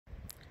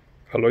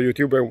Hello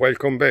YouTube and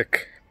welcome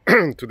back.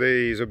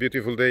 Today is a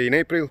beautiful day in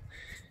April.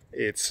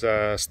 It's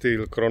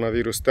still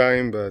coronavirus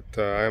time, but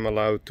I am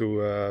allowed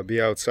to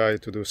be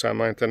outside to do some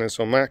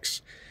maintenance on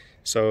Max.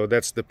 So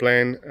that's the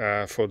plan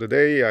for the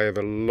day. I have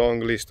a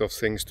long list of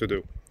things to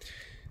do.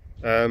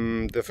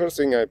 The first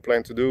thing I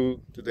plan to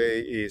do today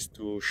is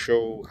to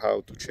show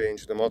how to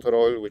change the motor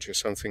oil, which is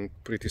something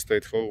pretty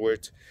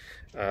straightforward.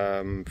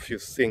 Few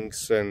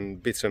things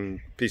and bits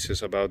and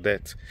pieces about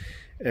that.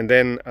 And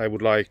then I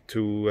would like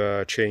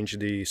to change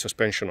the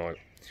suspension oil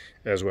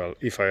as well,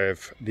 if I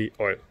have the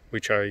oil,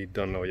 which I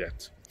don't know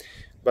yet.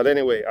 But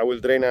anyway, I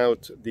will drain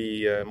out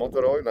the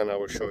motor oil and I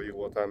will show you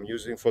what I'm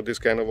using for this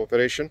kind of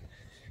operation.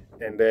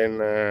 And then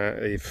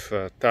if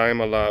time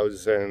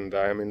allows and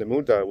I am in the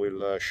mood, I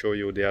will show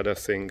you the other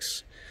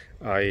things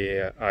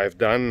I've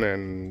done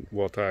and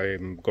what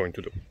I'm going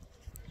to do.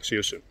 See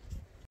you soon.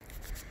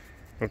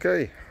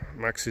 Okay,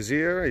 Max is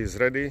here, he's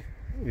ready,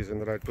 he's in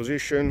the right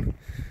position.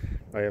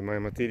 I have my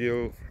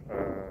material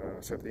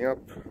setting up,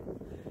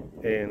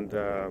 and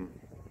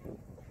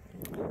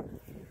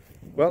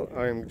well,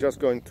 I'm just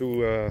going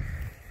to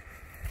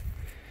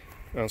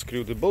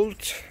unscrew the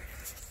bolt,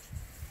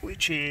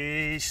 which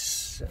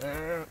is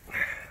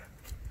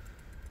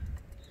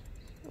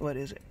what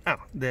is it? Oh,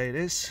 there it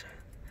is.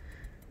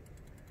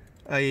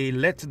 I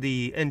let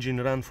the engine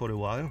run for a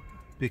while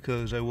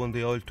because I want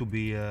the oil to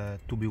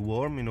be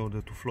warm in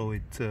order to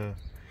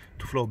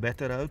flow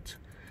better out,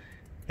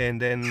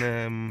 and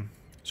then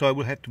so I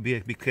will have to be a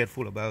bit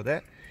careful about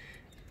that,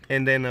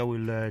 and then I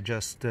will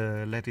just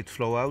let it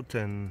flow out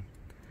and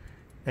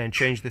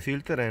change the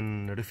filter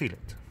and refill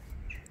it.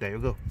 There you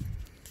go.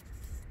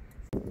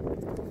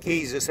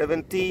 Key is a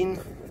 17.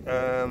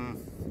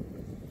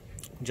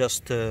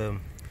 Just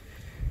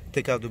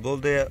take out the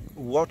bolt there.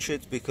 Watch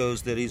it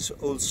because there is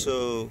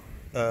also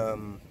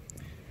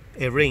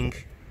a ring.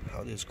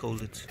 How do you call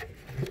it?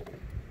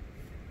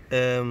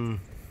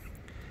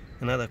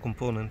 Another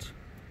component,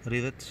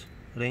 rivet,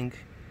 ring,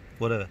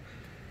 whatever.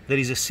 There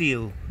is a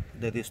seal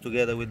that is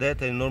together with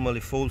that and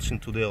normally falls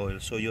into the oil,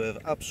 so you have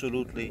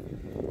absolutely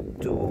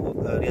to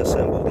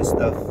reassemble this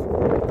stuff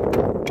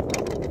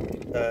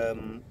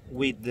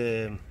with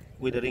the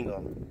ring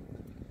on.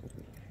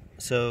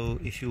 So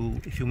if you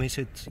miss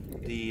it,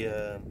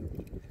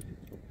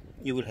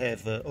 you will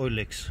have oil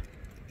leaks.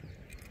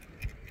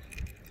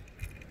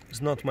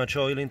 There's not much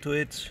oil into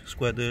it, it's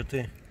quite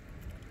dirty.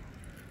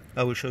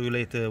 I will show you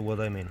later what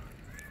I mean.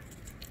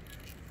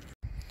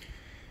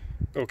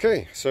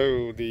 Okay,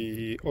 so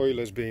the oil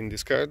has been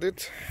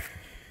discarded,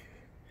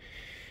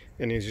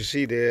 and as you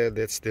see there,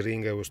 that's the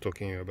ring I was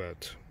talking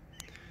about.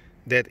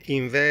 That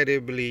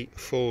invariably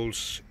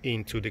falls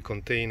into the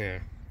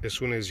container as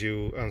soon as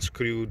you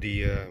unscrew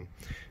the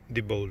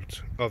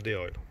bolt of the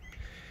oil.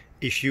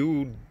 If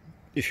you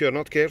are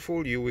not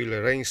careful, you will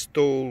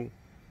reinstall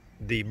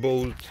the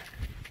bolt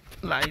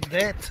like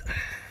that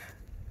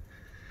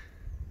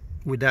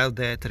without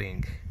that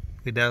ring,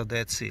 without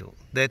that seal.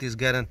 That is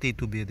guaranteed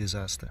to be a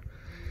disaster.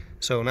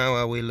 So now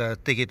I will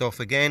take it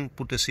off again,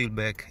 put the seal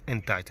back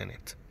and tighten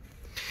it.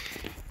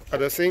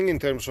 Other thing in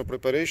terms of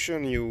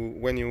preparation,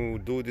 when you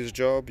do this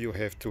job, you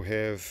have to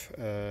have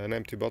an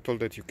empty bottle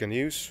that you can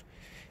use,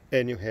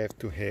 and you have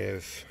to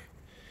have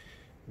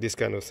this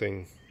kind of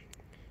thing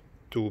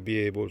to be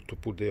able to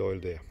put the oil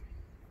there.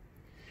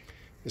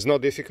 It's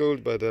not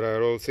difficult, but there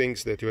are all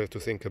things that you have to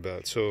think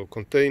about. So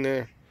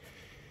container,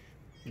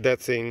 that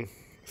thing,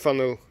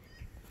 funnel,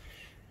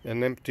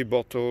 an empty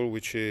bottle,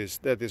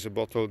 that is a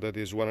bottle that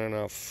is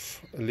 1.5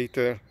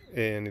 liter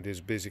and it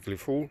is basically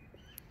full.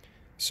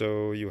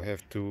 So you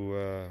have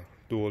to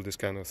do all these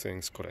kind of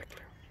things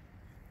correctly.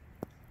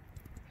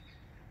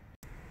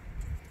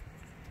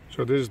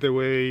 So this is the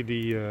way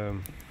the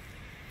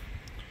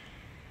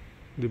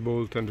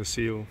bolt and the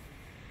seal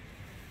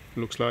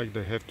looks like.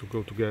 They have to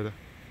go together.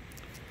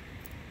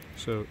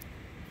 So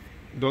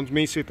don't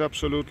miss it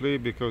absolutely,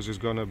 because it's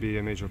gonna be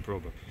a major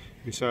problem.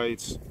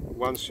 Besides,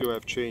 once you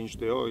have changed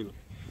the oil,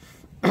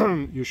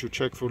 you should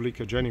check for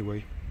leakage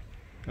anyway.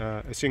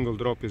 A single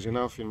drop is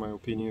enough, in my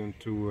opinion,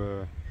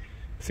 to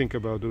think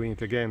about doing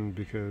it again,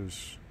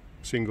 because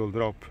single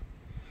drop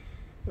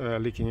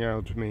leaking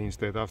out means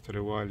that after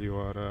a while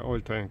your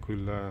oil tank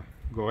will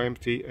go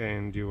empty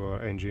and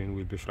your engine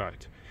will be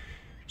fried.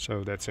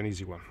 So that's an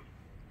easy one.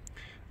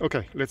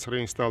 Okay, let's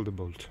reinstall the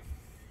bolt.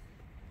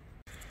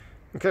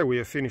 Okay, we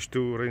have finished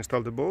to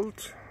reinstall the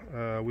bolt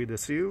with the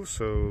seal,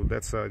 so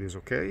that side is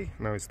okay.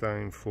 Now it's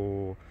time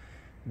for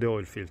the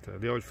oil filter.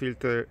 The oil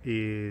filter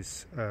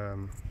is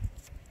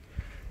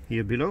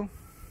here below.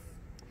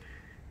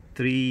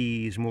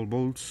 3 small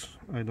bolts.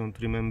 I don't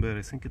remember,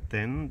 I think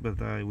 10,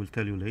 but I will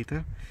tell you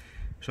later.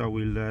 So I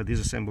will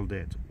disassemble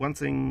that. One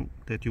thing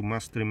that you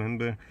must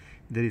remember,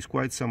 there is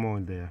quite some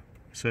oil there,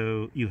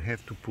 so you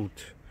have to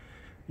put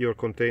your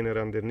container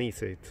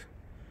underneath it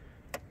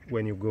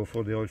when you go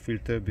for the oil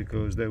filter,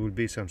 because there will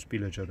be some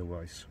spillage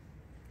otherwise.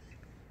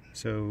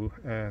 So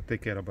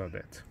take care about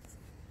that.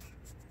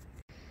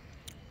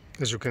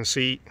 As you can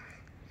see,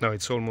 now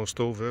it's almost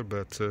over,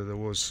 but there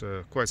was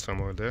quite some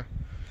oil there.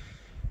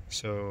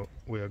 So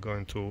we are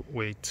going to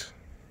wait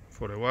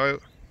for a while,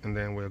 and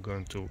then we are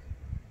going to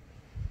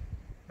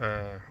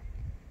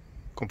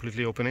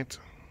completely open it,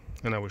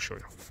 and I will show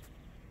you.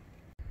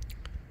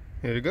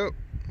 Here you go.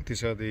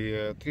 These are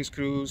the 3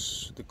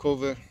 screws, the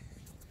cover,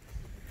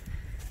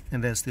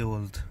 and that's the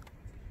old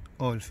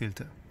oil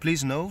filter.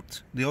 Please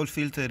note, the oil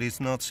filter is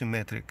not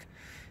symmetric.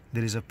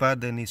 There is a part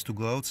that needs to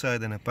go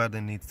outside and a part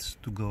that needs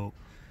to go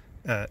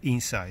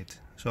inside.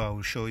 So I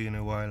will show you in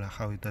a while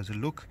how it does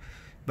look,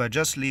 but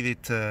just leave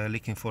it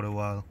leaking for a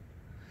while.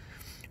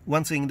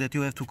 One thing that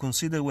you have to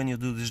consider when you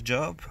do this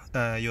job,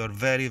 you are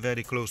very,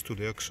 very close to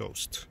the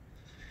exhaust.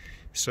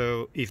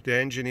 So if the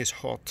engine is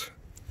hot,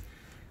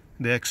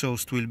 the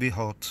exhaust will be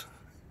hot,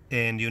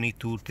 and you need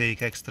to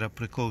take extra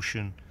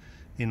precaution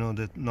in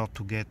order not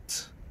to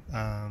get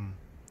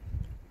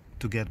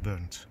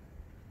burnt.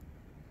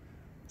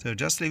 So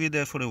just leave it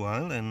there for a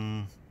while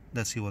and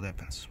let's see what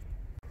happens.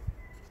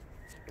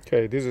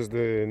 Okay, this is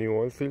the new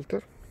oil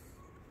filter.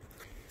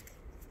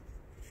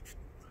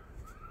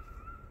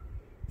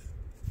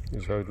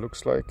 This is how it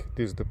looks like.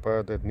 This is the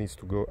part that needs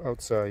to go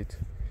outside.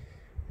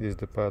 This is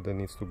the part that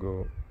needs to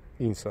go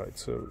inside.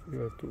 So you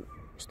have to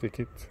stick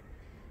it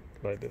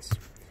like this.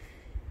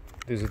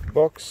 This is the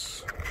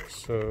box.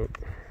 So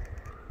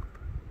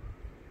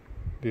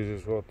this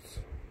is what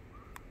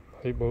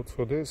I bought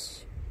for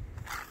this.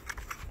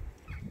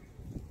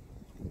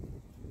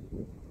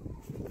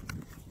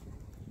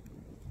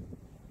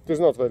 It's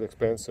not very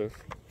expensive.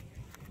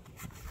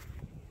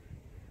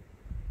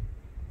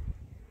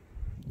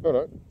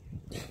 Alright.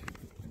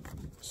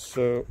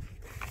 So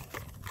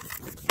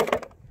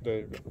there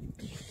you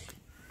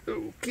go.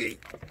 Okay.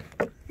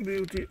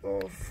 Beauty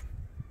of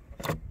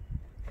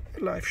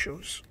live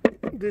shows.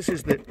 This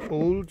is the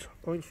old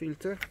oil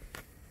filter,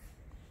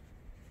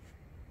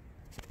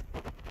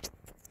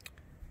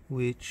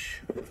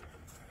 which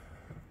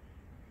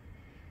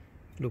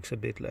looks a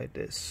bit like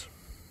this.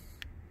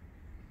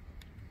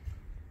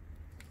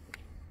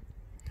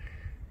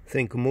 I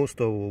think most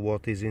of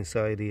what is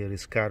inside here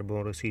is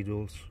carbon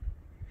residuals.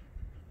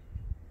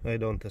 I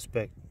don't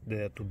expect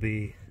there to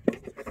be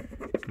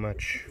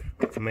much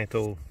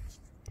metal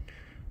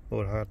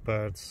or hard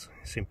parts.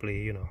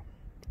 Simply, you know,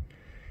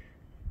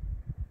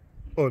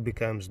 oil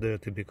becomes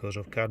dirty because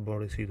of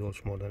carbon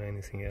residuals more than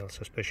anything else,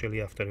 especially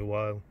after a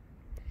while.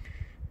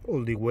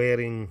 All the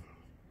wearing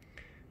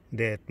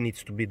that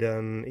needs to be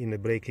done in the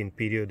braking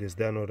period is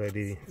done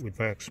already with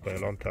Max by a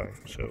long time.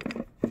 So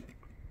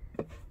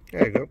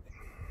there you go.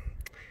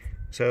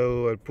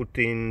 So I'll put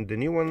in the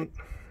new one,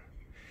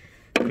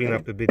 clean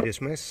up a bit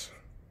this mess,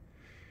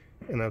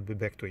 and I'll be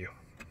back to you.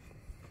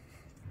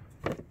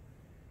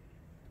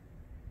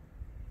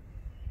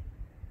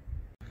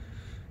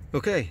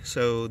 Okay,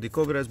 so the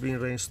cover has been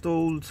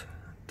reinstalled,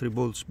 3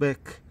 bolts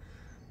back.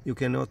 You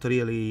cannot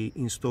really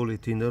install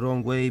it in the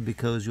wrong way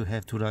because you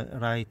have to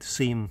write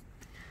SIM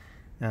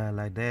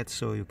like that,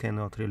 so you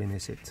cannot really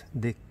miss it.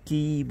 The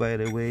key, by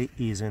the way,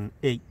 is an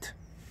 8.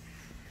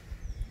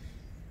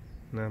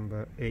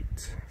 Number 8.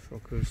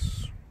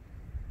 Focus.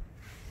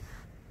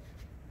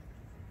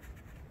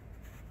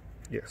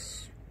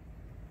 Yes,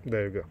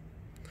 there you go.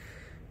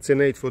 It's an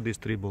 8 for these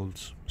 3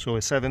 bolts. So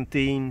a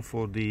 17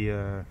 for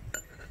the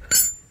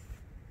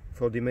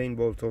main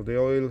bolt of the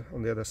oil.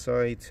 On the other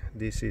side,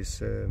 this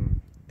is an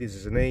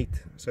 8,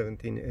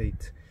 17,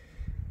 8,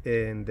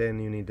 and then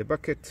you need the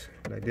bucket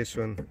like this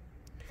one,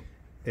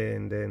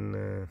 and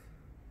then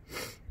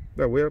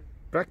well, we're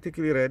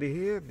practically ready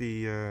here.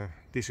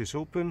 This is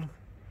open.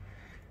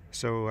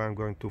 So I'm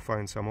going to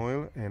find some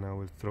oil, and I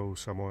will throw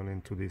some oil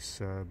into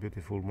this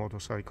beautiful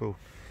motorcycle,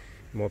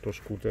 motor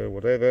scooter,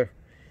 whatever,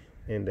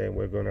 and then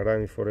we're going to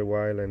run it for a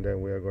while, and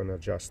then we are going to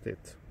adjust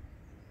it.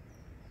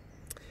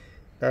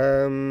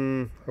 I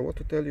want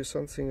to tell you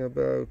something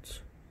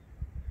about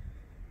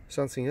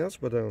something else,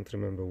 but I don't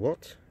remember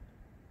what.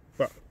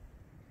 Well,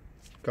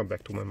 come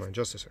back to my mind,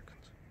 just a second.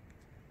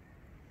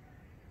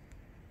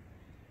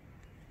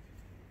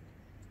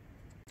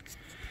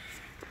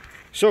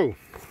 So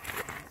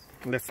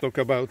let's talk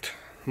about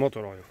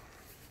motor oil.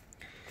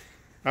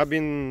 I've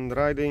been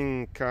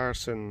riding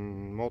cars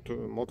and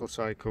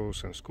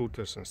motorcycles and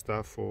scooters and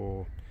stuff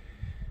for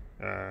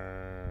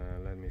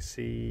let me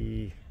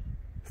see,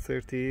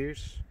 30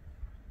 years,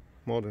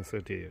 more than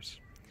 30 years.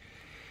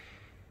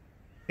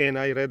 And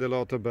I read a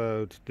lot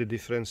about the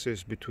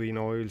differences between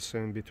oils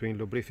and between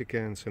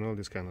lubricants and all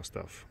this kind of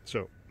stuff.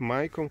 So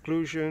my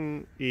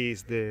conclusion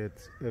is that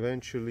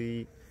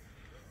eventually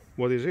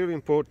what is really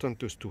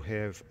important is to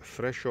have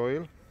fresh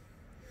oil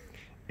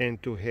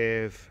and to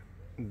have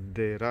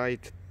the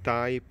right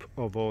type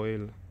of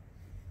oil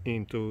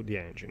into the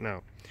engine.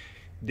 Now,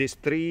 these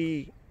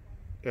 3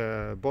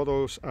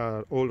 bottles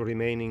are all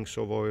remainings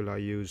of oil I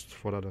used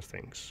for other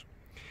things.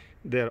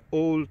 They're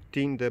all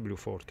tin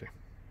W40,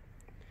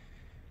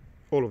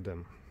 all of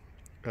them,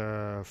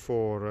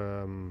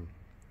 for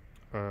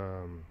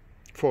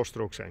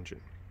 4-strokes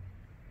engine.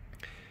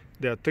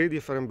 There are 3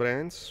 different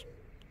brands,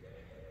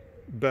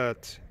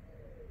 but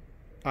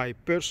I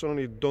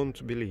personally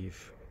don't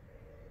believe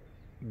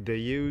the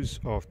use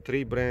of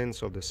 3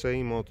 brands of the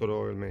same motor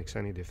oil makes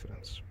any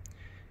difference.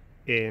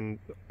 And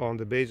on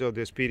the basis of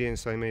the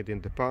experience I made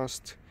in the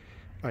past,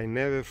 I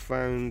never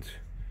found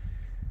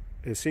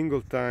a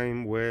single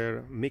time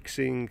where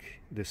mixing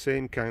the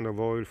same kind of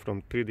oil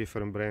from 3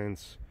 different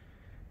brands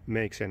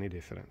makes any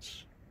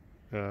difference.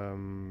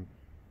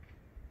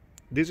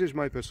 This is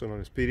my personal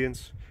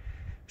experience.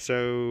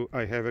 So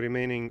I have a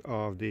remaining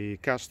of the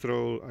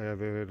Castrol, I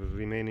have a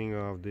remaining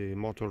of the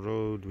Motor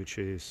Road, which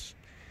is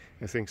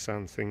I think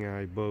something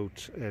I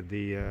bought at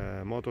the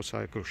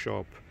motorcycle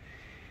shop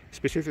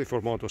specifically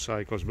for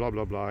motorcycles, blah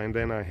blah blah, and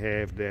then I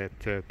have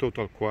that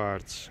Total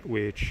Quartz,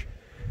 which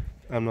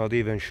I'm not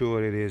even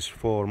sure it is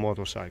for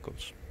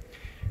motorcycles,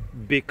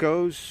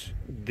 because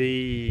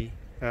the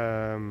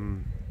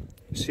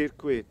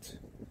circuit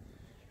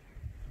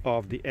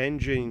of the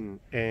engine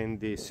and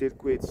the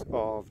circuits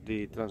of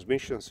the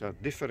transmissions are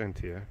different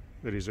here.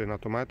 There is an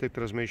automatic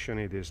transmission.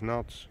 It is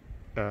not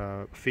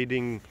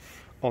feeding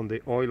on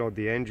the oil of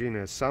the engine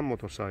as some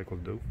motorcycles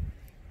do.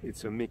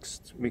 It's a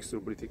mixed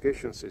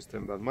lubrication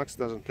system, but Max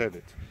doesn't have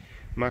it.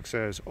 Max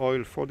has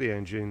oil for the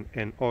engine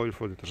and oil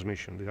for the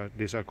transmission.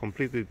 These are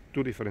completely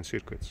 2 different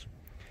circuits.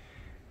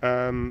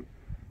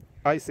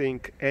 I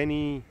think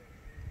any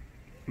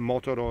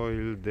motor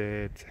oil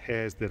that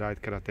has the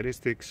right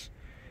characteristics,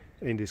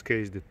 in this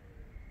case the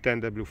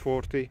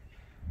 10W40,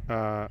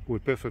 will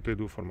perfectly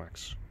do for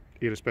Max,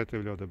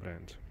 irrespective of the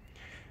brand.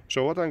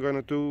 So what I'm going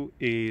to do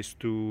is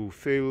to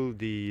fill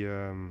the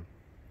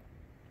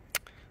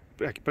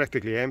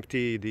practically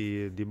empty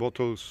the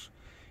bottles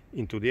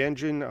into the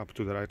engine up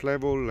to the right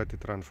level, let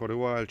it run for a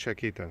while,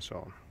 check it, and so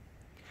on.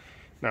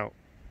 Now,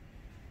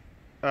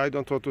 I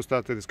don't want to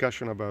start a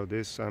discussion about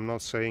this. I'm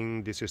not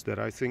saying this is the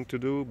right thing to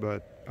do,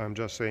 but I'm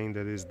just saying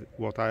that is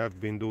what I have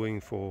been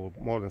doing for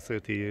more than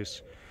 30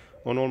 years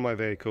on all my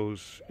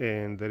vehicles,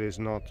 and there has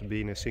not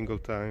been a single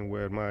time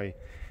where my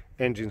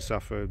engine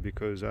suffered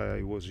because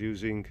I was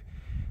using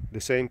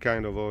the same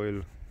kind of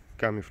oil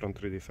coming from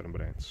 3 different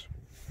brands.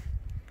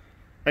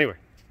 Anyway,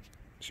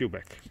 see you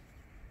back.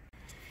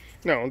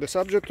 Now, on the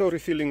subject of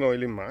refilling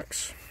oil in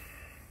Max,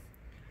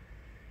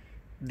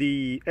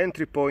 the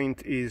entry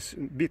point is a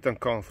bit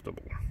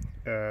uncomfortable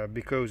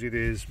because it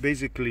is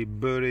basically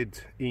buried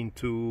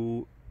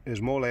into a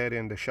small area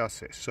in the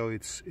chassis, so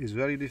it's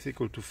very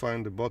difficult to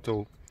find the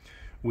bottle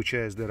which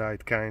has the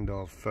right kind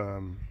of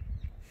funnel,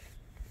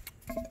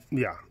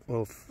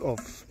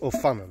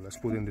 let's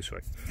put it this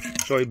way.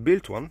 So I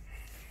built one,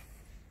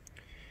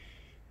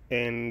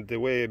 and the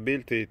way I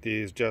built it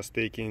is just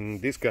taking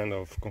this kind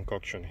of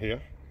concoction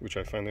here, which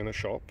I found in a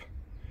shop,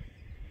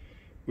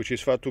 which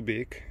is far too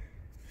big,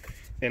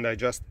 and I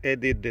just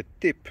added the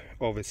tip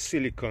of a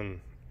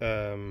silicone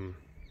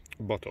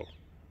bottle.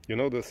 You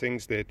know the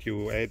things that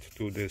you add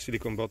to the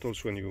silicone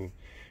bottles when you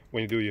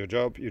do your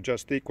job? You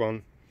just take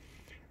one,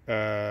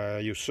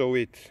 you sew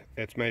it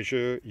at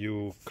measure,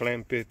 you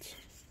clamp it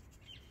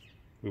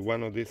with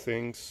one of these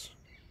things.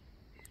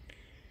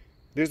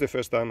 This is the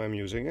first time I'm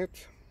using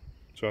it,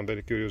 so I'm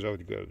very curious how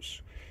it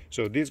goes.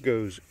 So this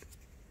goes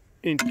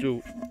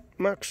into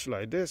Max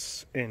like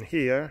this, and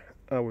here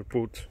I will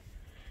put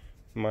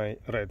my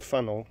red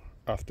funnel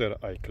after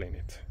I clean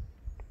it.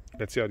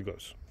 Let's see how it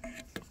goes.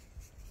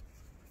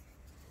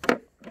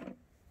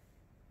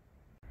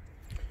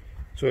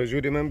 So as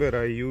you remember,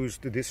 I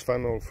used this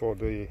funnel for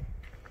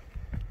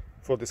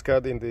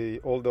discarding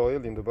the old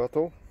oil in the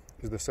bottle.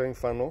 It's the same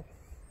funnel,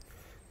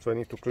 so I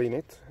need to clean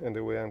it, and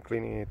the way I'm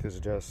cleaning it is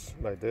just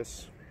like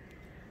this.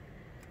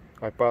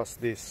 I pass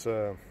this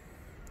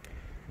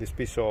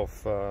piece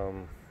of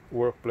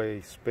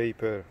workplace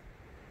paper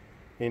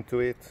into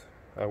it,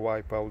 I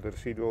wipe out the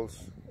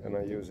residuals, and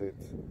I use it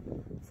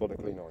for the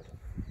clean oil.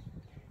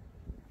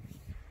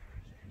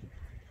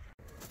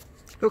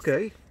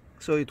 Okay,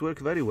 so it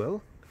worked very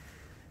well.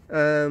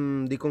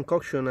 The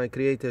concoction I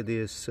created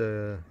is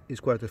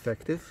quite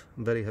effective.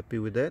 I'm very happy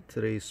with that.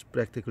 There is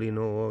practically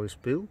no oil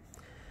spill.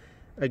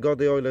 I got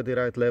the oil at the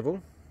right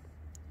level.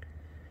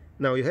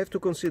 Now you have to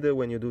consider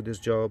when you do this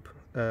job,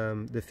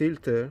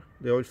 the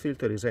oil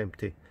filter is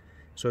empty,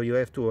 so you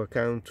have to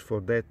account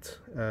for that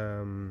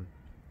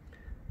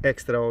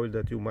extra oil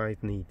that you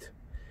might need.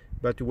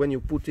 But when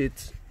you put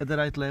it at the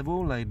right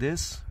level like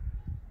this,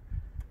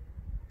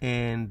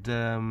 and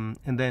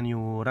then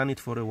you run it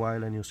for a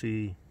while, and you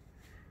see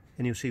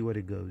where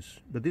it goes.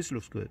 But this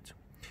looks good.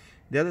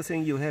 The other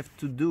thing you have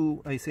to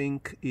do, I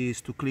think,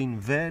 is to clean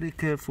very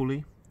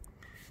carefully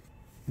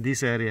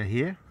this area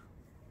here.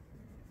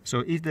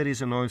 So if there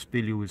is an oil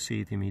spill, you will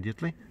see it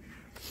immediately.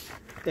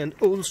 And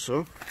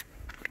also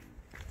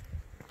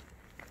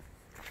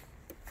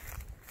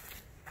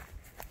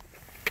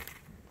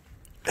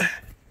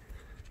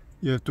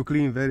you have to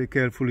clean very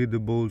carefully the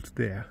bolt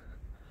there.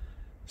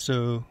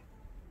 So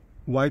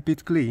wipe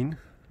it clean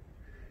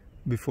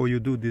before you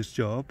do this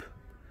job,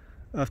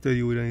 after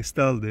you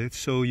installed it,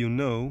 so you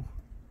know.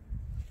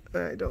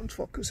 I don't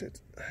focus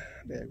it.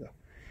 There you go.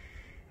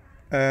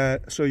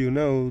 So you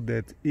know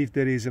that if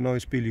there is an oil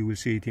spill, you will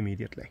see it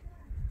immediately.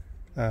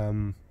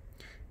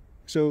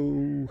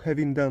 So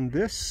having done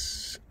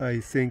this, I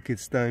think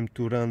it's time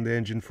to run the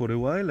engine for a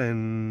while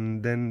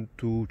and then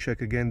to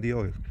check again the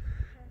oil.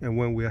 And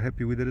when we are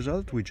happy with the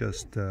result, we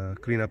just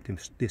clean up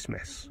this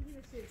mess.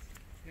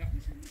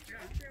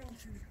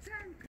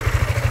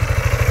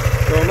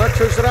 So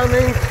Max is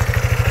running.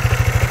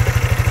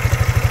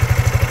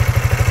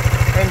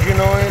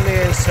 Engine oil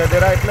is at the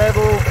right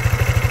level.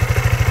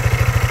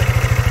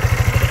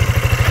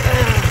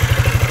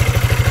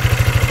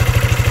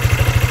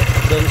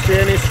 Don't see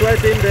any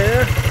sweat in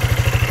there.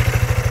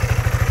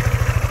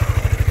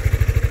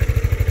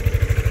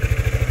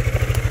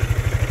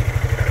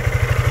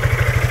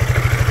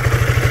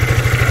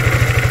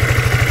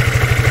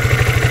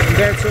 And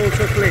that's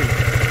also clean.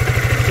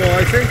 So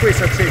I think we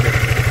succeeded.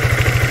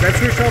 Let's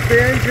switch off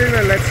the engine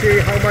and let's see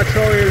how much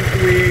oil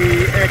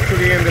we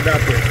actually ended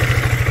up with.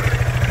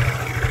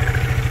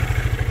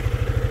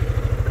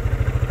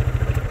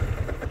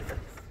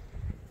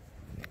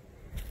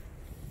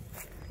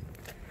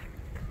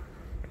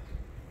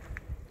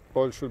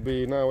 Oil should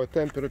be now at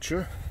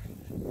temperature.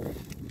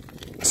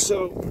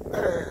 So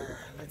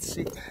let's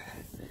see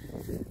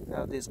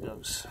how this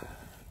goes.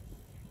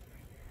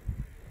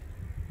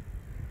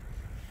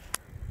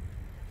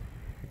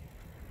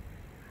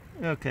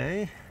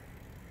 Okay.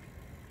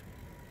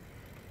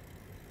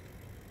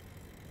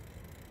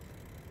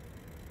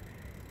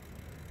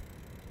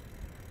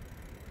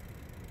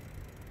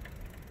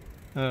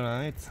 All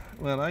right.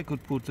 Well, I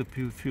could put a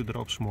few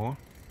drops more,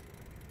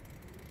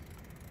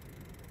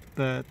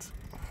 but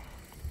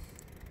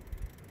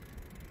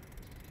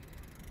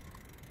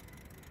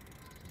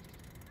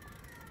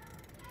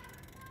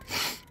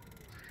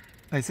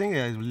I think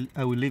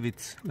I will leave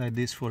it like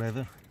this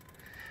forever.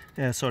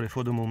 Sorry,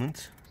 for the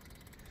moment.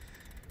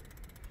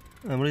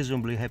 I'm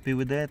reasonably happy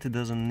with that. It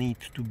doesn't need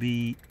to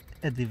be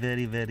at the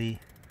very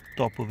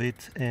top of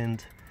it,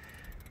 and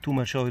too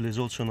much oil is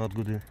also not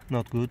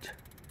good.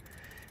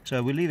 So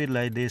I will leave it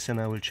like this, and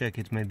I will check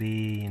it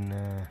maybe in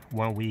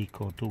 1 week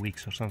or 2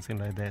 weeks or something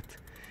like that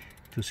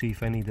to see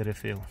if I need a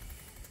refill.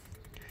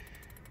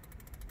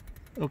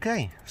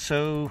 Okay,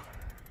 so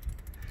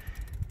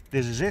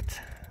this is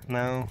it.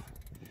 Now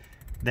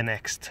the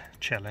next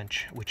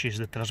challenge, which is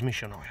the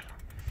transmission oil.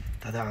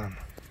 Ta-da!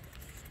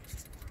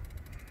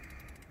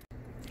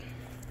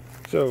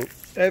 So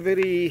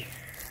every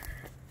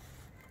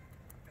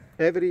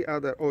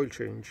other oil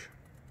change,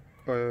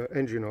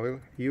 engine oil,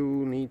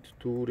 you need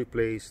to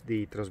replace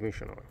the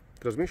transmission oil.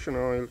 Transmission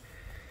oil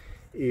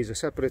is a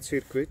separate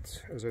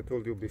circuit, as I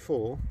told you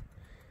before,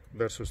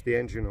 versus the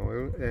engine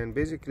oil, and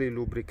basically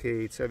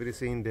lubricates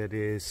everything that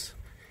is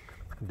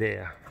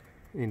there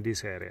in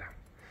this area.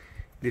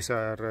 These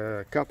are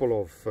a couple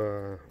of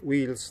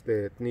wheels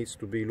that needs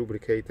to be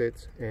lubricated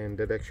and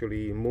that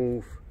actually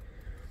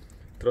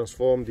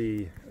transform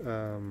the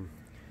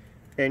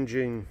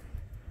engine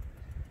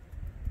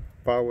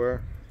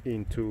power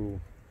into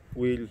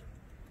wheel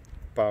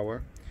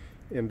power,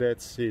 and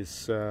that's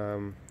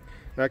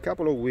a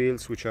couple of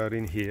wheels which are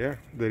in here.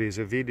 There is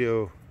a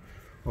video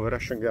of a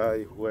Russian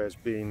guy who has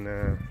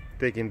been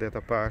taking that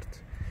apart,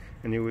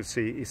 and you will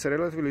see it's a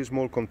relatively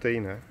small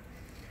container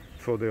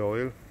for the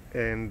oil.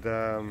 And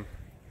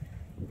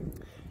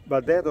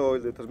but that oil,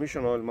 the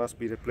transmission oil, must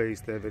be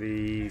replaced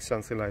every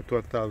something like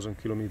 12,000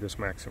 kilometers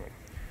maximum,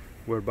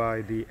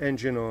 whereby the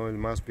engine oil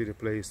must be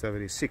replaced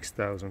every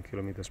 6,000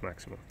 kilometers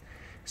maximum.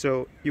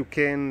 So you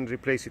can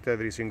replace it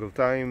every single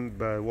time,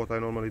 but what I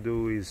normally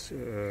do is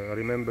I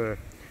remember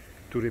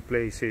to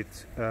replace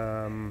it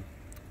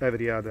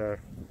every other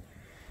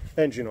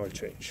engine oil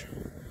change.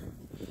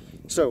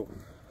 So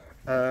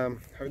how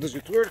does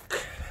it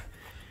work?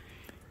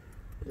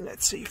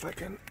 Let's see if I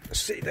can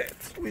say that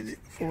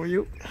for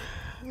you.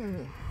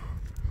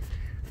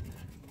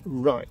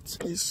 Right,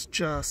 it's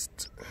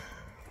just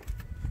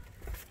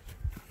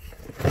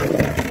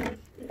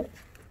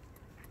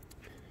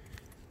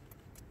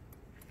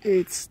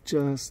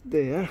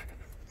there.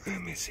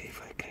 Let me see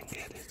if I can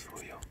get it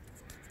for you.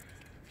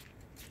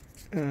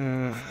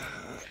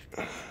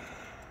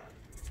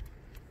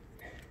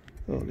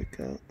 Holy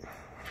cow.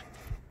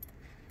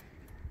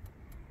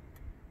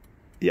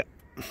 Yeah,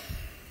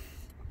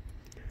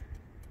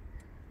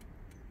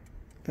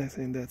 I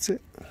think that's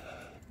it.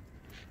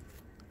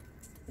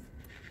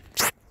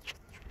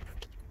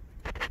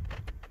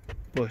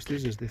 Boys,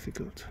 this is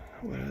difficult.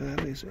 Where the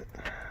hell is it?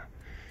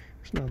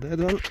 It's not that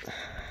one.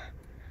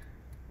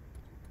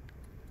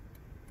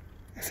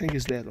 I think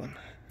it's that one.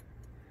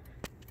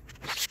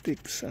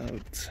 Sticks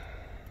out.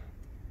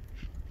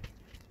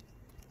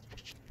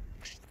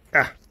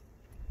 Ah!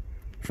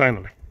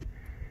 Finally.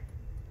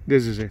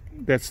 This is it.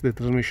 That's the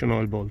transmission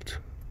oil bolt.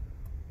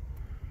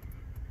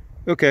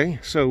 Okay,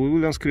 so we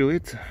will unscrew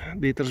it.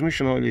 The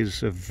transmission oil is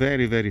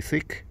very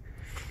thick,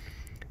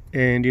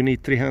 and you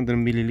need 300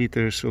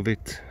 milliliters of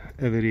it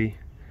every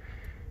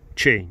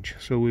change.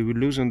 So we will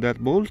loosen that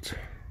bolt,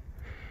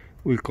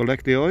 we'll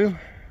collect the oil,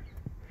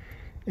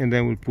 and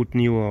then we'll put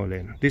new oil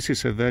in. This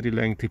is a very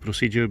lengthy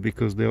procedure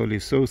because the oil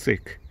is so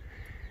thick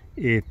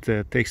it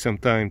takes some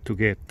time to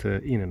get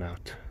in and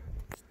out.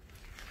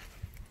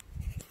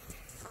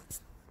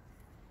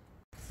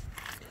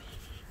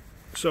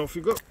 So off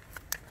you go.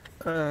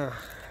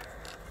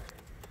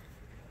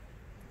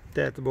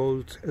 That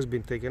bolt has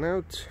been taken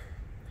out,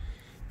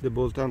 the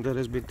bolt under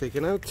has been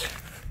taken out.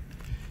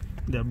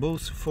 They're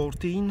both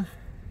 14,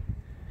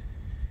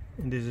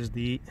 and this is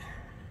the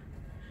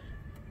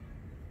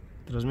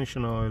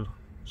transmission oil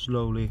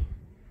slowly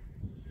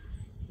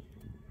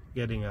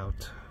getting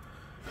out.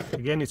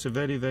 Again, it's a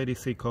very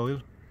thick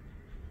oil,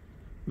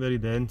 very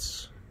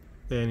dense,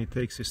 and it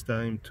takes its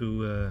time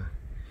to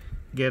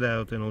get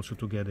out and also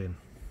to get in.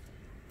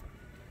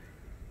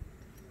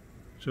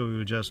 So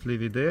we'll just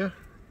leave it there,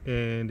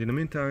 and in the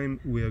meantime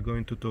we are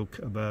going to talk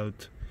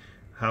about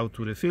how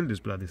to refill this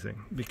bloody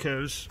thing,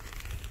 because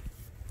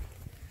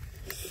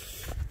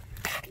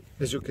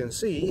as you can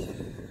see,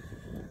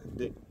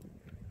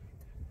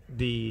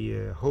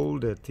 the hole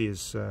that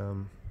is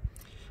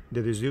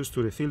used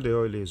to refill the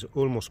oil is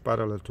almost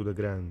parallel to the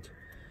ground.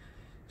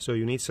 So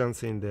you need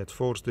something that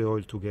forces the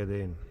oil to get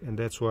in, and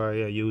that's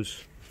why I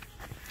use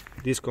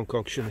this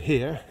concoction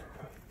here,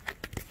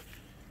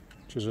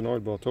 which is an oil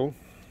bottle.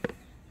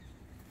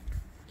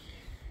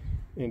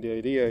 And the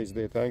idea is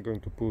that I'm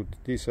going to put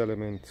this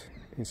element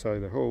inside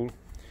the hole,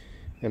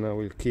 and I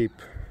will keep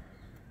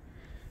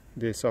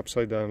this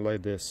upside down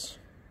like this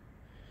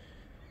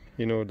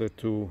in order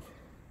to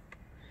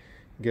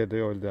get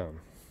the oil down.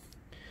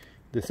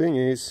 The thing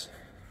is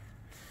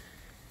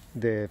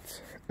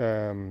that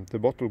the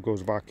bottle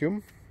goes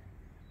vacuum,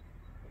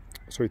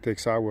 so it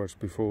takes hours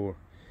before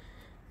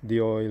the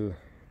oil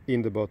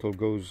in the bottle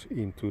goes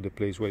into the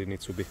place where it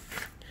needs to be.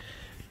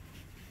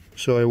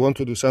 So I want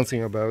to do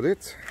something about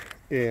it,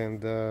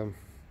 and I'm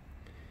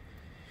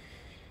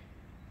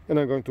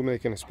going to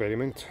make an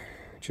experiment,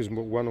 which is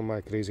one of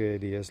my crazy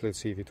ideas. Let's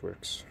see if it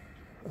works.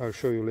 I'll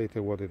show you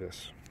later what it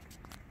is.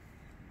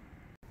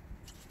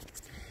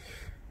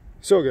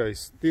 So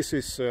guys, this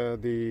is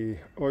the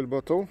oil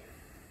bottle,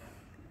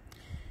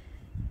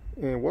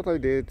 and what I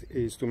did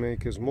is to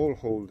make a small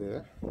hole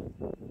there,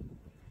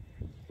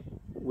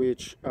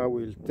 which I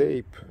will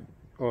tape,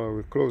 or I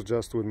will close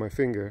just with my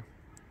finger.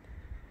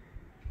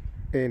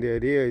 And the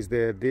idea is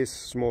that this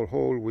small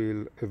hole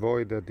will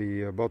avoid that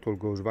the bottle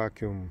goes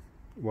vacuum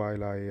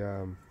while I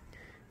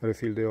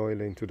refill the oil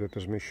into the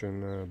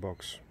transmission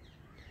box.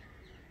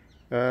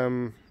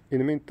 In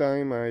the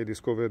meantime, I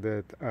discovered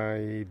that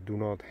I do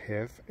not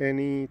have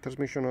any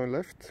transmission oil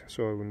left,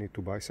 so I will need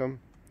to buy some.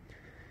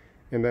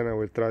 And then I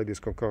will try this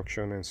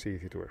concoction and see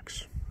if it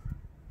works.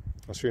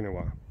 I'll see you in a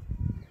while.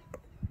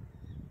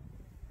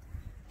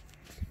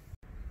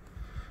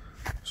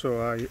 So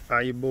I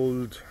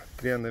eyeballed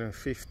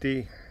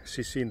 350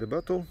 cc in the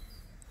bottle.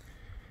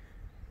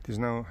 It is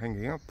now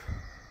hanging up,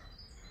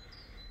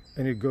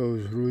 and it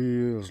goes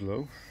real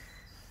slow.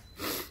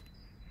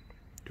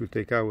 It will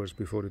take hours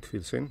before it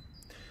fills in.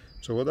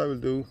 So what I will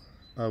do,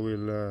 I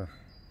will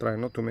try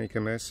not to make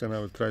a mess, and I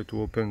will try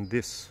to open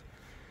this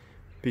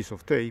piece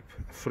of tape,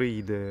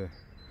 free the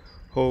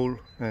hole,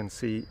 and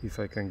see if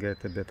I can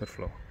get a better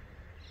flow.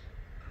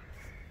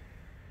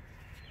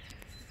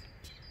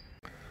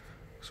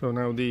 So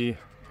now the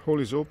hole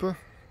is open.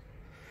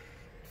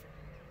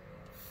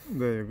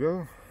 There you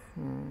go.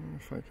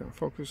 If I can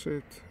focus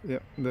it, yeah,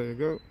 there you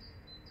go.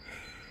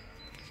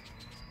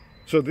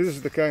 So this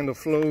is the kind of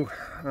flow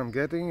I'm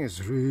getting.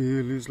 It's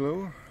really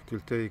slow. It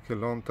will take a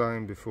long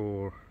time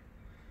before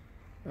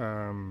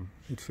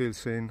it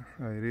fills in.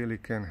 I really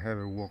can have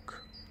a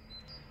walk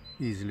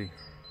easily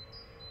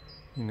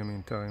in the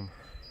meantime,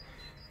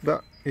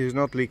 but it's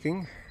not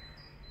leaking,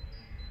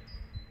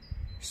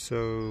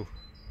 so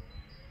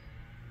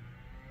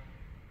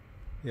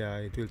yeah,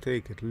 it will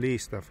take at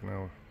least half an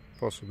hour,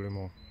 possibly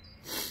more.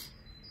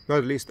 But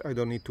at least I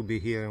don't need to be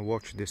here and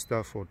watch this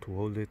stuff or to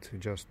hold it.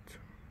 Just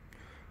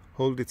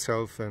hold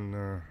itself, and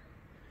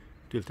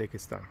it will take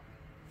its time.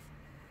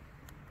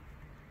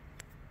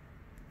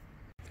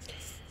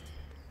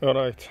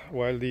 Alright,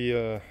 while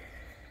the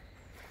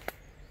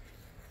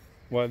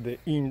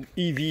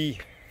EV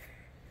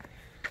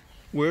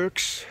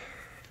works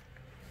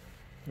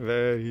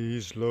very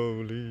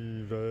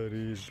slowly,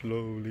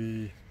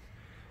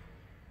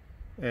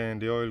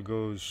 and the oil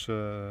goes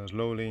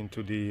slowly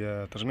into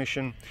the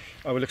transmission,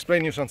 I will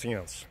explain you something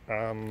else.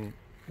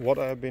 What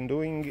I've been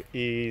doing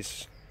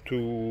is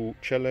to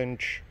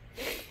challenge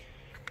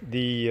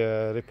the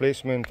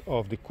replacement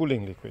of the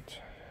cooling liquid.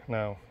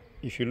 Now,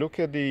 if you look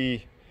at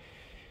the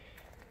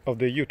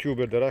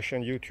YouTuber, the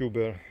Russian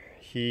YouTuber,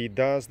 he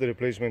does the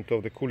replacement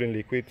of the cooling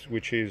liquid,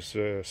 which is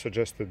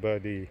suggested by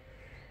the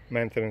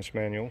maintenance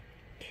manual.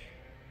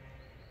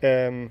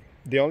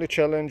 The only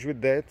challenge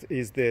with that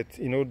is that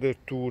in order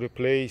to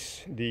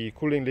replace the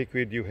cooling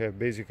liquid, you have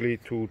basically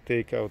to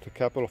take out a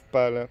couple of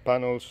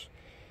panels,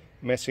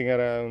 messing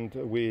around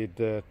with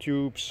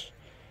tubes,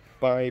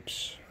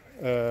 pipes,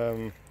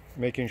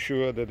 making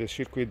sure that the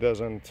circuit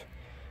doesn't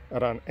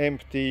run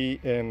empty,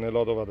 and a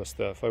lot of other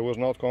stuff. I was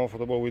not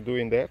comfortable with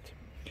doing that,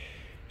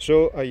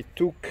 so I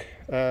took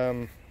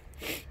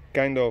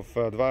kind of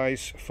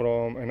advice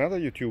from another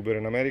YouTuber,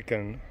 an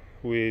American,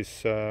 who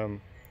is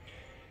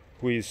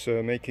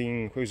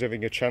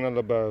having a channel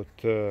about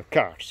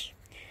cars,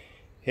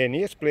 And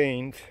he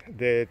explained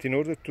that in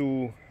order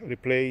to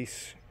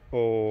replace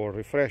or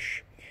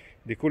refresh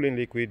the cooling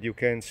liquid, you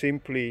can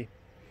simply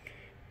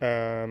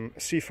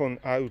siphon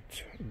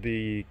out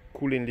the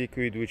cooling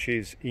liquid which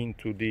is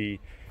into the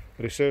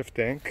reserve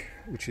tank,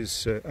 which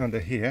is under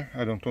here.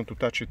 I don't want to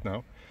touch it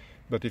now,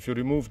 but if you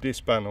remove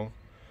this panel,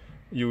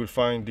 you will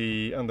find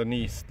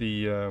underneath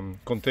the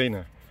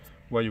container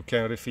where you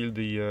can refill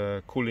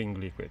the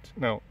cooling liquid.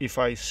 Now, if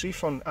I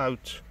siphon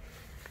out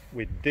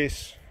with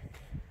this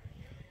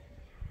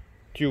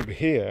tube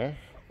here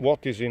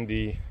what is in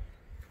the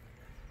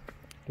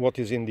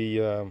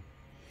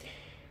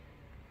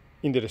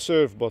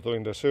reserve bottle,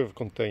 in the reserve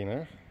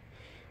container,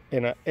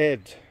 and I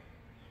add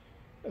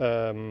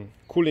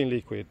cooling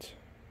liquid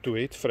to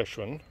it, fresh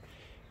one,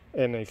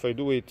 and if I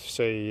do it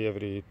say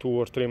every 2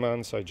 or 3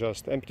 months, I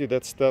just empty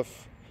that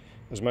stuff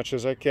as much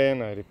as I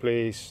can. I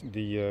replace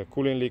the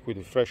cooling liquid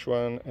with fresh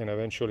one, and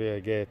eventually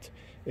I get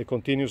a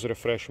continuous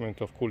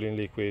refreshment of cooling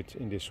liquid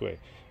in this way.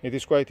 It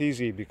is quite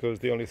easy because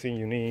the only thing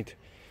you need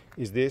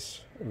is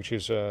this, which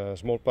is a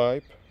small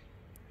pipe.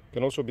 It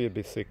can also be a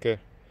bit thicker,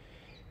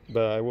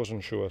 but I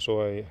wasn't sure,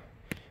 so I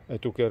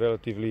took a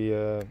relatively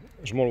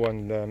small one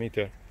in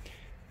diameter.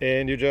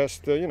 And you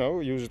just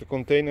use the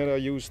container I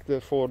used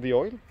for the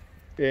oil,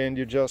 and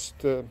you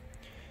just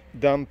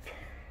dump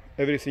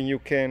everything you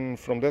can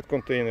from that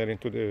container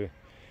into the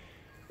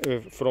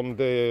from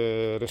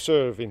the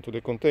reserve into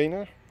the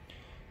container,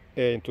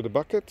 into the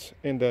bucket,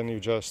 and then you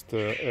just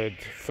add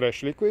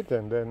fresh liquid,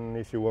 and then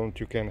if you want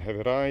you can have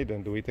a ride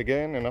and do it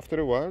again, and after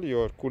a while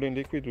your cooling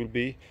liquid will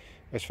be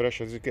as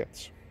fresh as it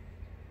gets.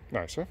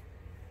 Nice, huh?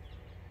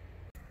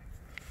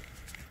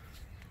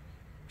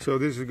 So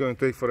this is going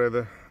to take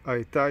forever.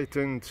 I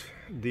tightened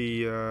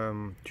the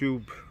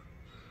tube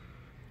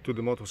to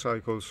the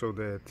motorcycle so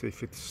that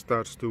if it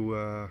starts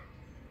to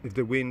if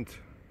the wind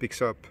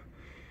picks up,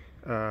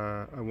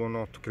 I will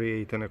not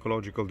create an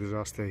ecological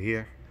disaster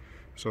here.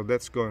 So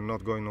that's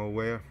not going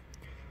nowhere.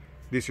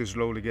 This is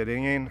slowly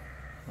getting in.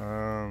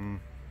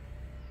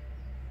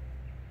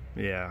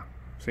 Yeah,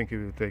 I think it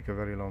will take a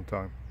very long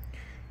time.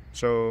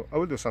 So I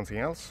will do something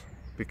else,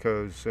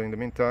 because in the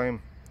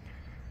meantime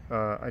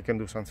I can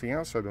do something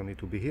else. I don't need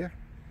to be here.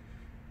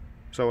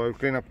 So I will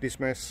clean up this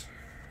mess,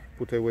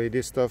 put away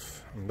this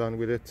stuff. I'm done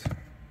with it.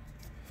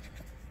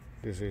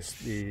 This is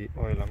the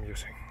oil I'm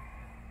using.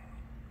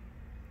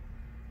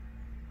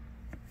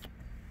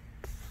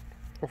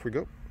 Off we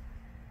go.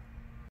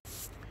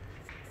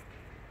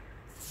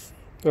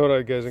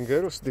 Alright guys and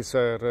girls, this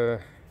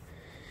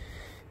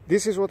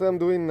is what I'm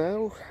doing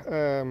now.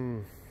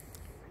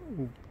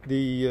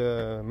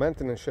 The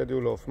maintenance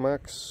schedule of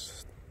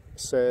Max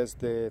says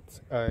that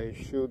I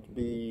should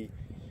be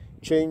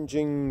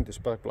changing the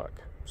spark plug.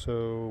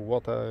 So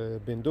what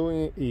I've been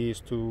doing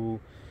is to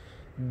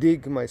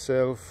dig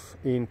myself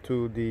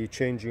into the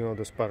changing of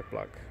the spark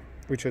plug,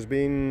 which has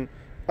been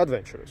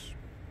adventurous.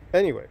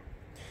 Anyway,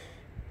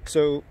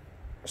 so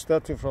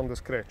starting from the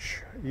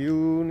scratch,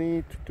 you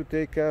need to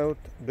take out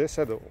the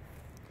saddle,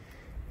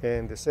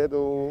 and the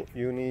saddle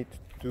you need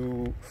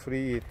to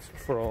free it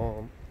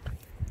from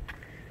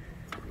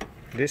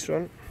this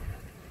one,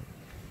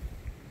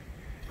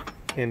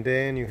 and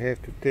then you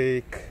have to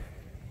take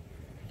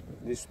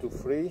this to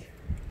free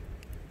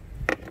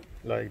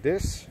like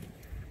this.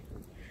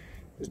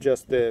 It's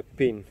just a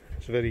pin,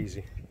 it's very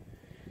easy,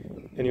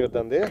 and you're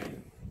done there.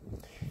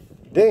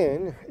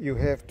 Then you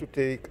have to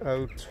take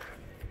out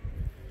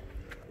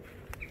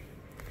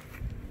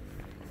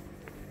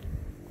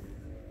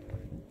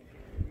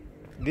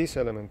this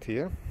element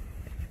here,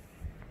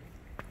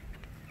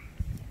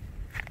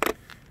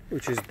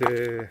 which is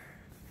the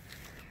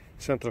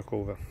central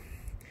cover.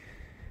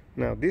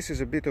 Now this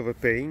is a bit of a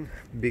pain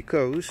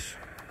because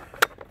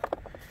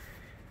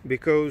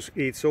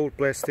it's all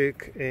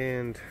plastic,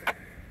 and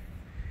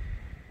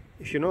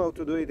if you know how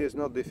to do it, it's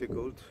not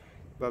difficult,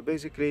 but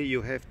basically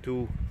you have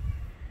to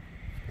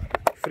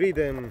free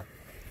them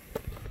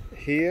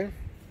here,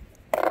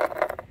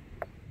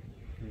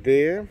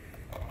 there,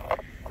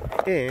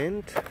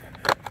 and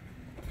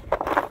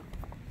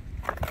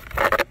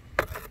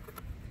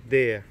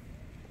there,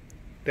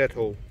 that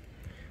hole.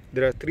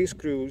 There are 3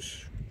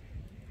 screws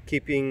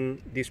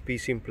keeping this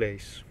piece in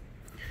place.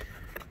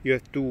 You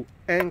have to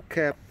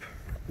uncap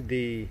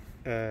the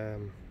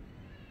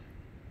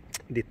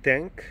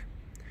tank,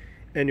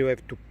 and you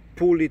have to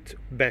pull it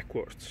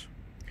backwards.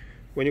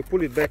 When you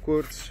pull it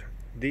backwards,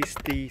 these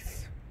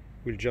teeth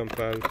will jump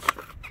out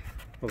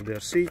of their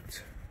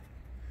seat,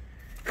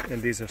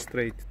 and these are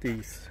straight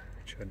teeth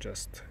which are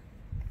just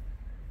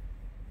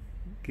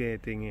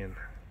getting in.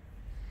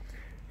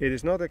 It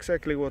is not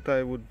exactly what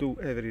I would do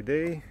every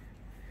day,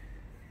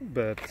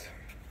 but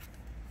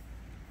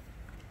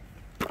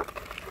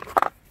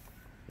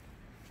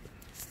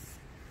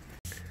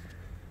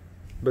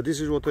this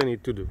is what I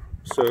need to do.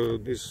 So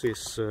this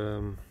is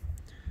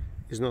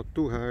not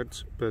too hard,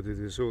 but it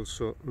is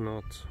also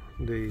not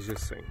the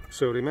easiest thing.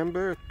 So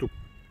remember to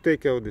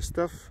take out the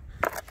stuff.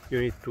 You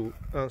need to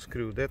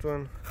unscrew that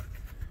one,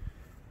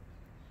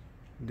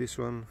 this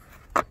one,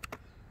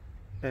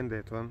 and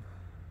that one,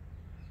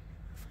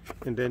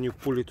 and then you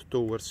pull it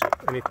towards you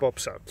and it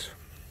pops out.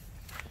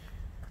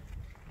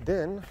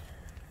 Then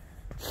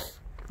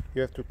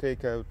you have to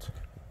take out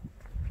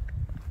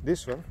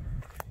this one,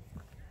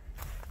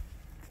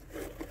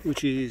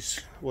 which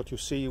is what you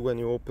see when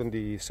you open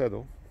the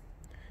saddle,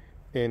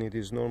 and it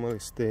is normally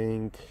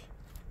staying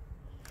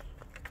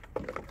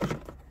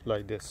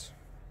like this,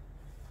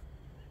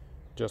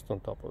 just on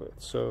top of it.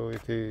 So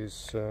it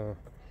is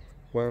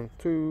 1,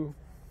 2,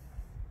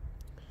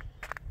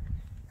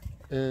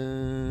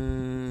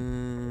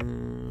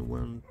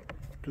 1,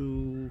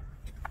 2,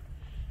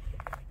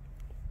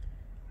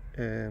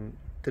 and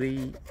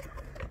 3,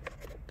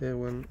 there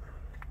 1,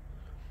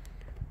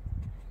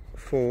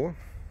 4,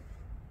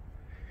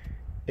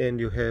 and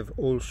you have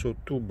also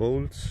 2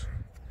 bolts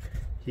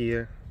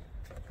here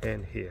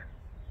and here,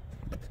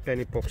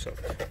 and it pops out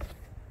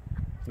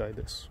like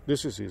this.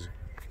 This is easy.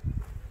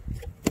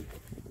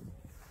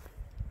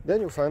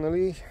 Then you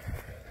finally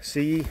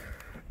see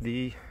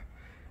the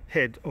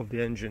head of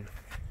the engine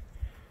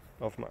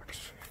of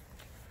Max.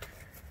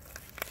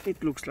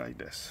 It looks like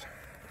this.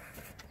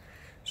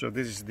 So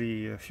this is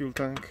the fuel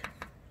tank,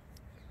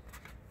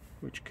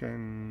 which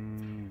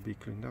can be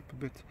cleaned up a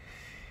bit.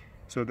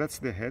 So that's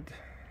the head,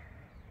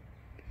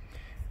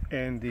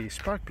 and the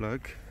spark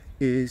plug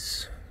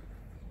is,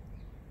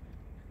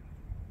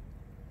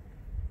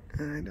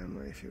 I don't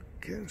know if you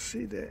can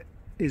see that,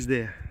 is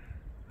there.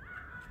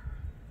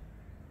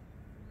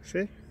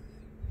 See?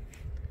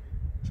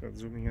 So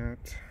zooming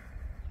out,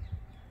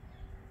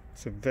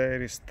 it's a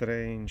very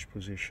strange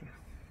position.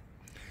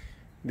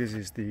 This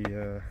is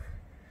the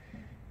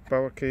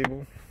power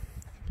cable,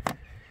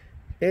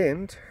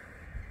 and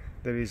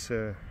there is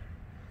a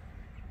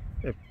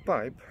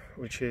pipe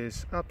which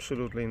is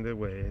absolutely in the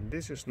way, and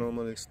this is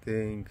normally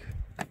staying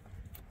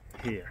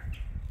here.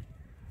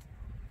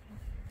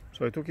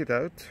 So I took it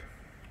out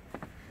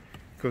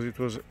because it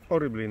was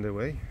horribly in the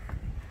way.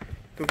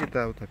 Took it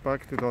out, I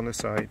parked it on the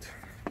side.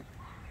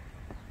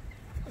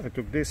 I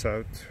took this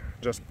out,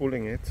 just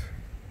pulling it,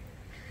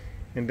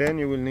 and then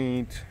you will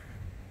need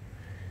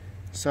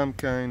some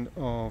kind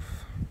of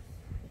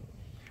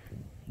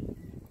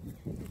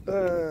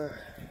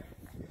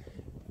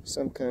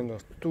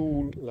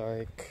tool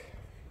like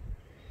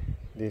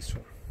this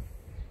one.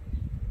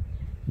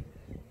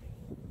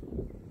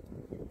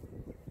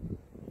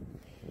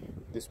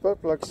 The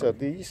spark plugs are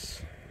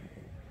these.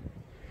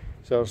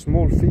 They are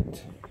small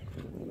fit,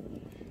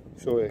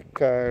 so a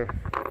car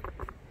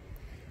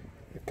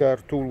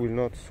tool will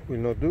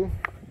not do.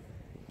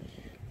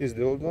 This is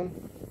the old one.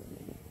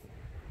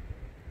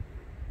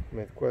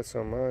 Made quite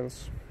some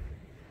miles.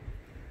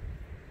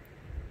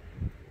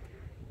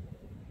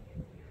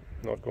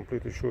 Not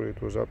completely sure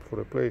it was up for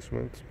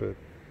replacement, but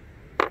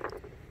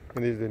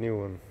it is the new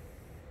one.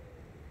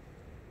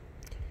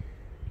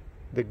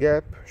 The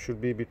gap should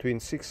be between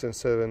 6 and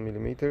 7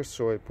 millimeters,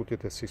 so I put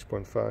it at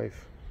 6.5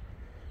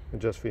 and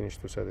just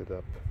finished to set it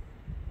up.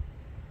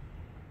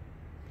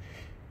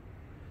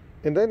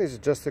 And then it's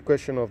just a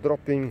question of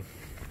dropping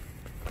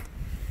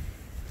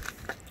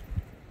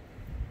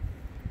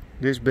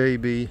this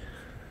baby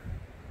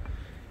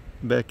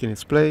back in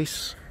its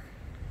place.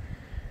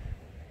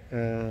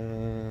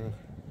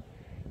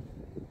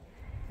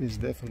 It's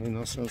definitely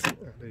not something.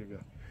 There you go.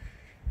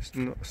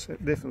 It's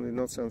definitely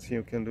not something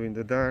you can do in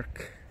the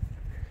dark.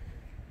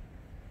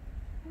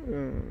 Oh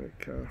my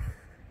God!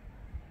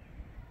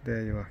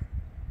 There you are.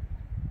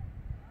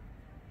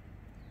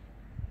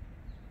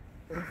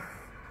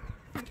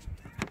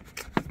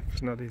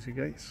 It's not easy,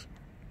 guys.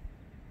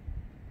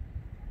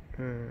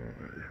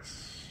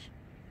 Yes,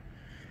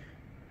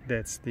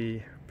 that's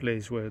the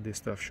place where this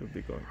stuff should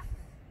be going.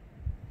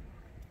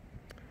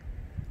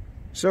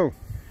 So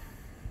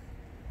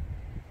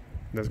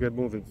let's get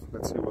moving.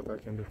 Let's see what I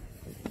can do.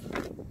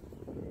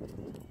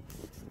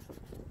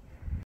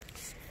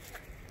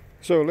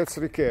 So let's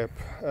recap.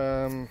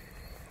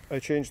 I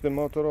changed the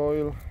motor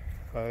oil,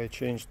 I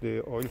changed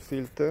the oil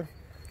filter,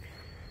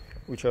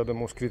 which are the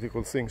most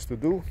critical things to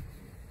do,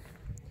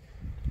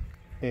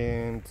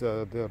 and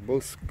they are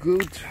both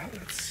good.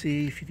 Let's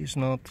see if it is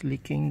not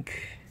leaking.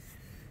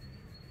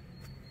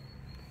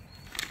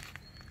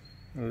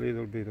 A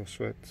little bit of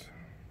sweat,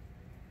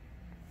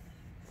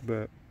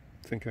 but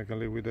I think I can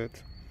live with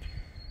that.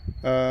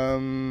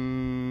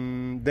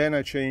 Then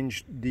I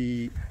changed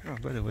the, oh,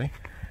 by the way,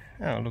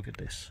 oh, look at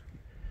this,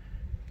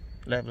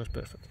 level is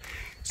perfect.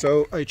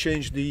 So I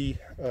changed the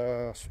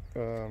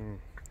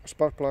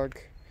spark plug,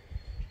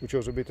 which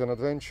was a bit an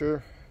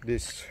adventure.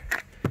 This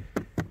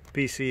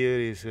piece here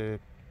is a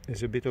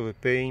bit of a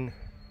pain,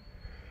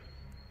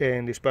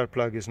 and the spark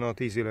plug is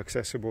not easily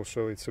accessible,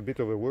 so it's a bit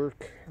of a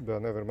work,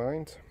 but never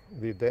mind.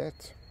 Did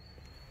that.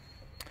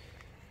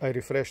 I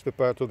refreshed the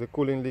part of the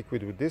cooling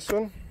liquid with this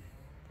one.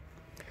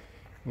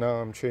 Now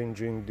I'm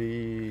changing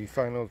the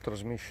final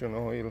transmission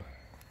oil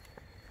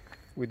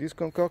with this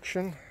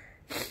concoction.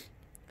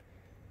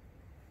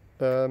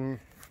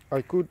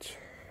 I could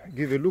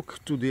give a look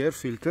to the air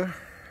filter,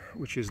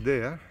 which is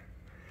there,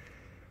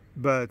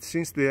 but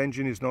since the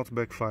engine is not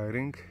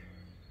backfiring,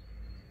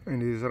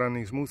 and it is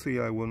running smoothly,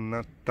 I will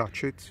not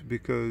touch it,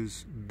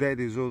 because that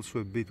is also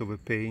a bit of a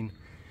pain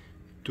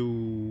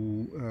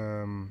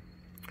to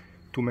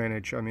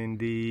manage. I mean,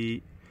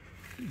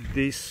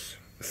 this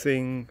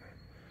thing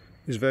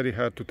is very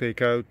hard to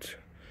take out,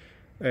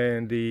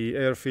 and the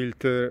air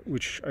filter,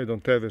 which I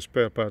don't have a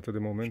spare part at the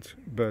moment,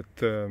 but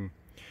the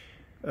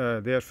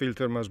air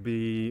filter must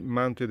be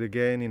mounted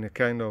again in a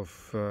kind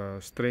of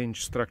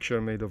strange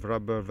structure made of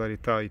rubber, very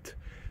tight.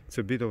 It's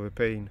a bit of a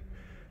pain.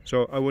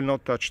 So I will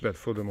not touch that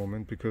for the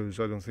moment, because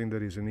I don't think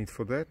there is a need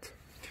for that.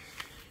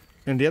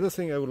 And the other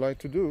thing I would like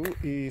to do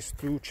is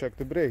to check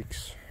the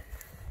brakes.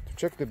 To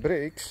check the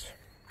brakes,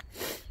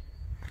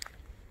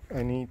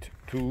 I need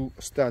to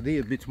study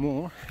a bit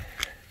more,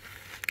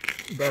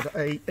 but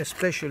I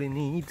especially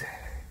need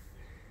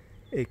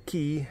a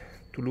key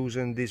to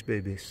loosen these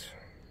babies,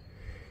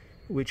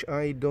 which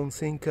I don't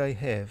think I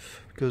have,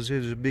 because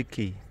it's a big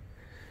key.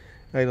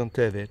 I don't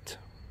have it,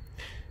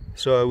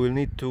 so I will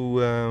need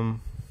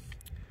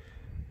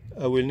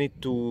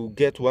to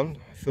get one,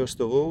 first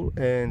of all,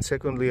 and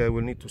secondly I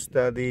will need to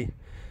study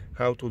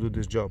how to do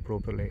this job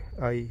properly.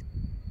 I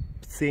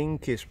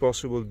think it's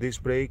possible this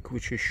brake,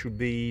 which should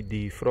be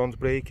the front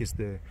brake, is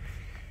the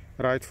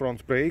right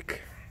front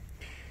brake,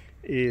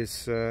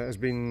 has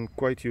been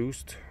quite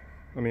used.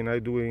 I mean,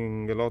 I'm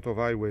doing a lot of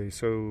highway,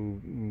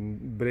 so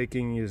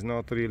braking is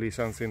not really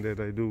something that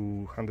I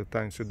do 100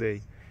 times a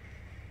day.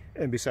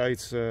 And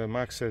besides,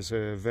 Max has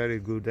a very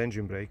good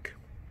engine brake.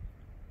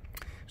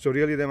 So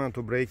really the amount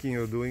of braking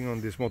you're doing on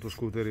this motor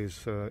scooter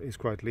is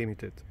quite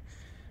limited.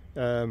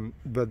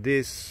 But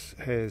this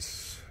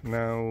has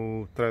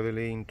now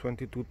traveling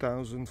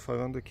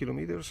 22,500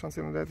 kilometers,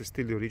 something like that. It's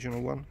still the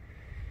original one.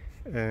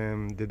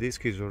 The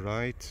disc is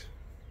alright.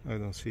 I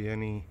don't see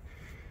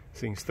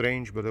anything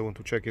strange, but I want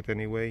to check it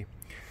anyway.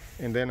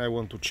 And then I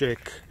want to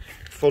check,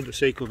 for the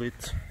sake of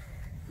it,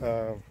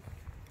 the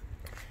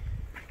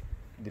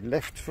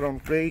left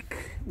front brake,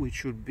 which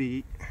should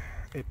be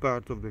a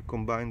part of the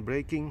combined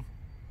braking.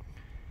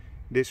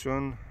 This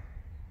one,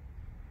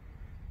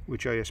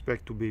 which I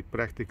expect to be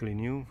practically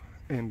new,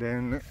 and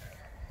then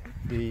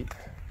the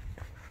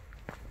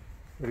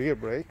rear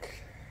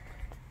brake.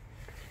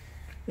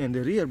 And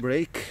the rear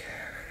brake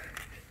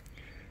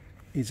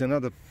is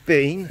another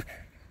pain,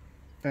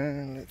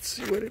 and let's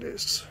see where it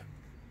is.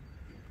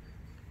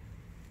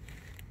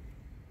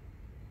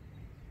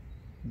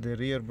 The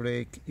rear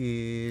brake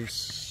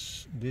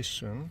is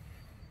this one,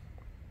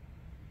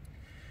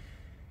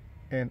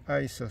 and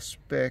I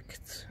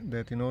suspect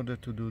that in order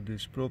to do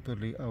this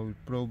properly I will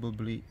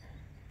probably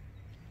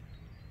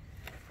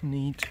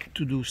need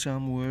to do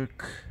some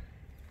work.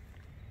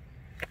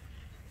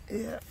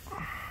 Yeah,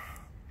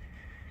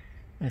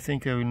 I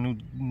think I will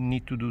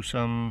need to do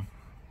some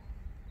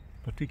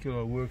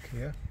particular work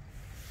here.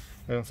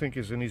 I don't think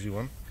it's an easy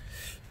one,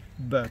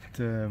 but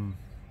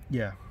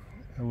yeah,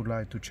 I would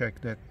like to check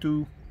that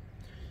too.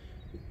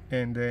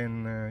 And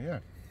then yeah,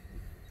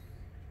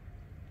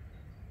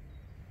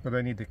 but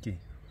I need the key,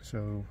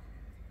 so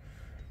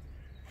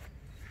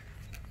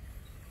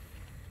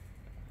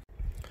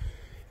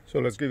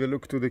let's give a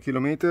look to the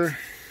kilometer,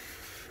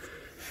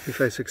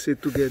 if I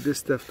succeed to get this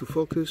stuff to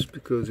focus,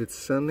 because it's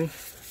sunny.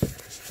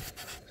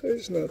 So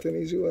it's not an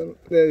easy one.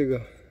 There you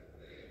go.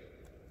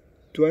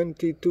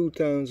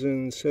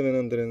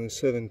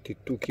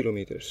 22,772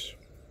 kilometers.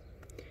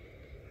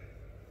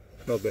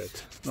 Not bad,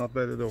 not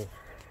bad at all.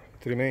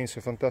 It remains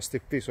a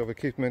fantastic piece of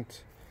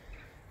equipment,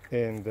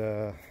 and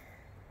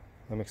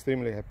I'm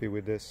extremely happy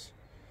with this.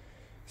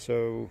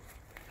 So,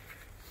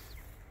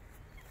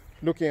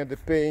 looking at the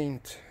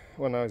paint,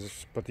 well, now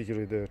it's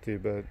particularly dirty,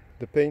 but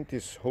the paint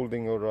is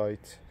holding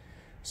alright.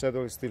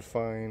 Saddle is still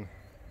fine.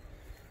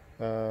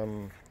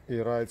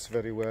 It rides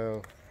very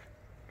well.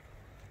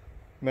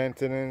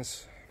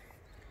 Maintenance,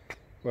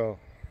 well,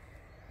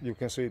 you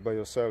can see it by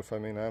yourself. I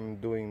mean, I'm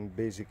doing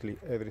basically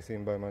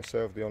everything by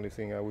myself. The only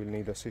thing I will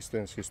need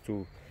assistance is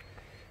to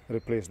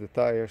replace the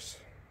tires,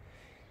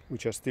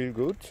 which are still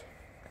good,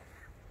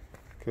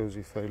 because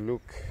if I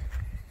look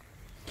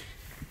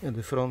at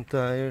the front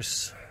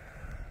tires,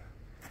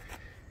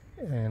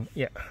 and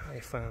yeah, I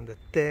found a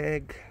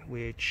tag,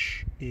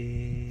 which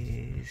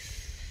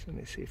is, let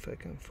me see if I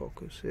can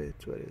focus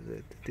it. Where is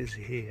it? It is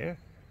here.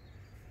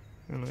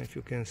 I don't know if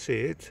you can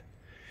see it.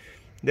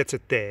 That's a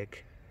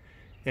tag,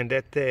 and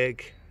that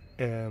tag,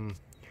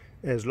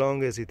 as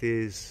long as it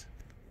is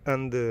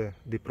under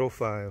the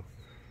profile,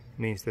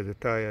 means that the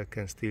tire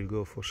can still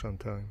go for some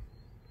time.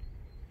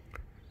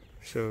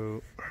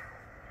 So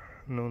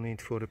no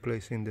need for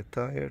replacing the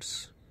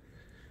tires,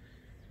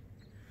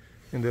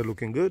 and they're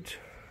looking good,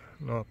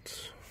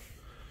 not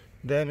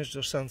damaged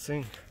or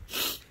something.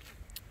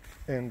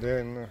 And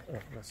then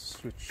let's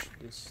switch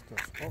this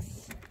stuff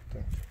off.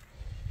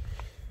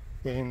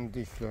 And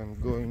if I'm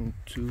going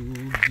to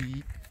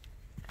the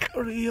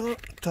rear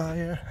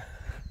tire,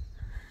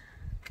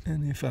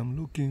 and if I'm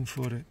looking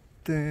for a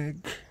tag,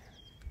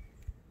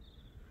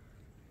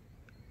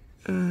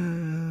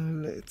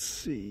 let's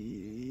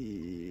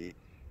see,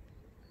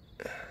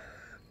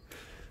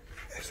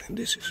 I think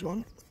this is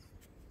one.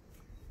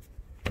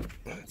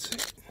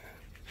 let's see.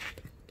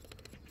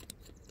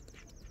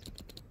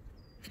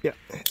 Yeah,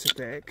 it's a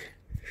tag.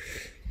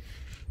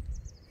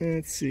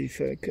 Let's see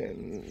if I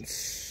can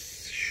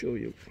show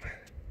you.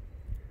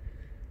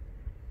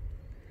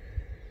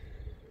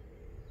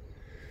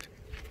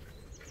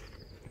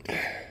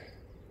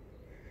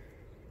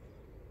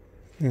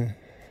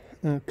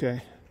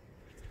 Okay.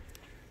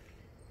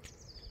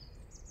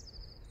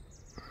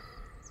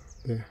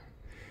 There.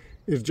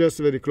 It's just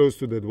very close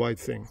to that white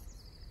thing.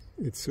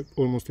 It's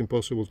almost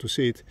impossible to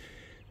see it,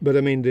 but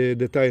I mean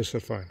the tires are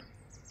fine,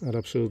 are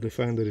absolutely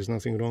fine. There is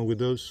nothing wrong with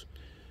those,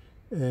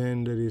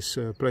 and there is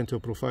plenty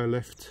of profile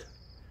left,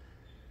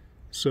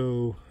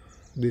 so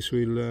this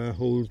will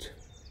hold,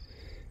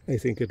 I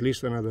think, at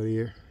least another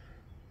year.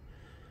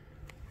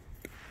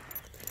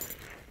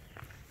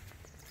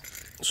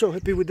 So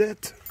happy with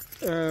that.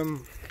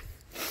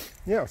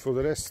 Yeah, for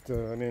the rest,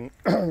 I mean,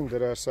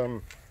 there are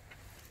some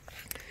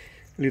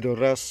little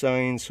rust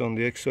signs on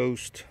the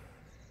exhaust.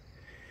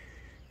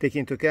 Take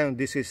into account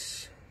this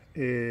is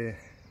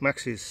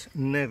Maxsym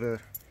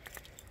never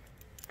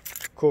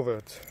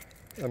covered.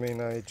 I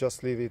mean, I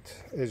just leave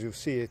it as you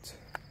see it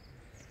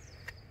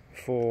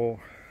for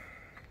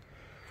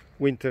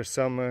winter,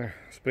 summer,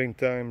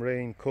 springtime,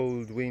 rain,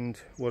 cold,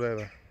 wind,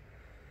 whatever.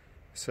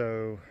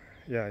 So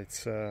yeah,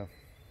 it's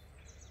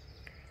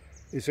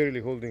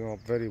really holding up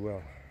very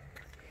well.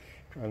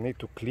 I need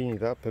to clean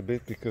it up a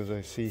bit because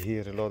I see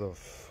here a lot of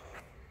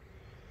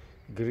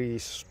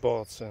grease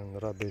spots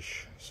and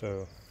rubbish,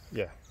 so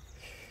yeah.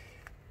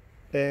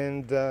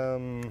 And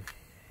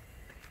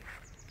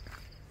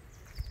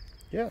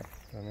yeah,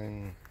 I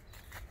mean,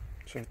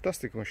 it's a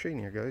fantastic machine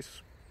here,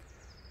 guys.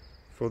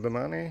 For the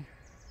money,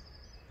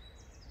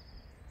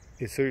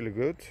 it's really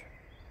good,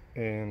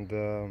 and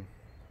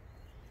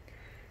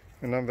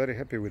I'm very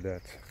happy with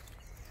that.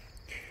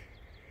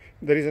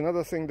 There is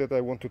another thing that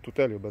I wanted to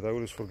tell you, but I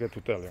always forget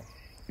to tell you.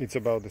 It's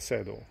about the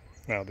saddle.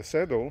 Now, the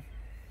saddle,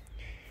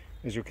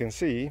 as you can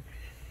see,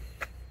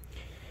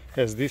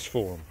 has this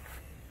form.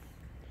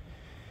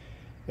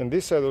 And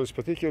this saddle is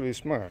particularly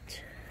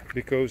smart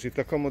because it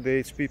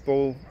accommodates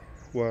people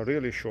who are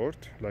really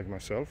short, like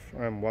myself.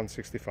 I'm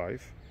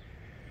 165.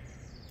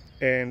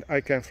 And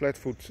I can flat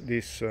foot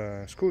this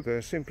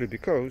scooter simply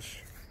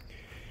because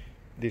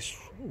this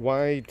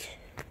wide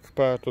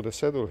part of the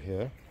saddle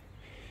here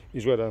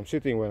is where I'm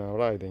sitting when I'm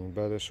riding,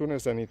 but as soon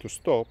as I need to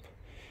stop,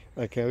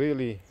 I can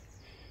really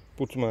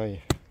put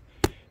my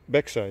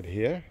backside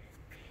here,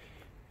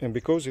 and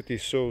because it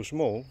is so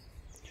small,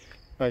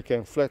 I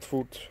can flat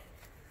foot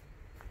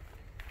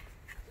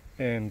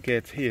and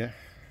get here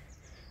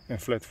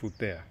and flat foot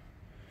there.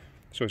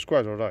 So it's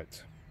quite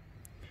alright.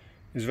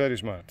 It's very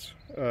smart.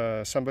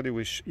 Somebody who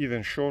is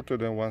even shorter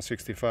than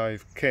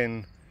 165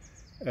 can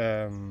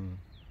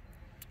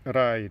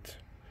ride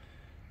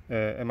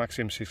a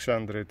Maxsym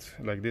 600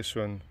 like this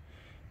one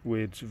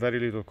with very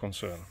little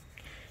concern.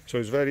 So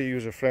it's very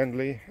user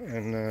friendly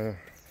and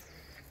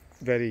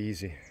very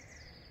easy,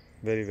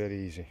 very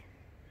easy.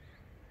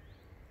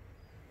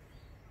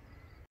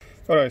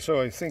 Alright, so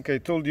I think I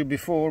told you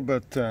before,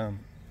 but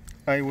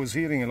I was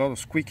hearing a lot of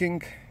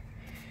squeaking,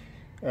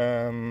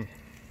 and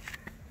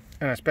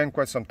I spent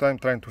quite some time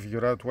trying to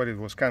figure out where it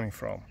was coming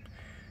from.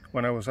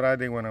 When I was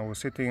riding, when I was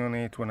sitting on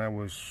it, when I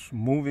was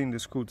moving the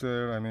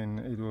scooter, I mean,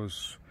 it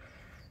was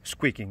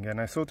squeaking,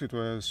 and I thought it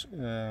was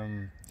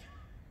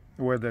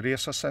were the rear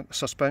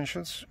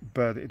suspensions,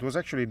 but it was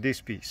actually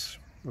this piece,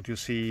 what you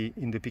see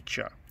in the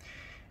picture.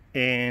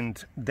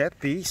 And that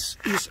piece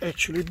is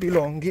actually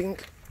belonging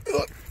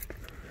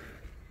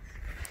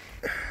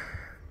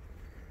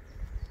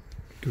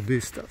to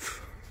this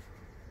stuff.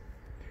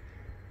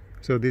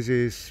 So this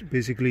is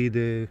basically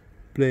the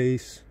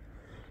place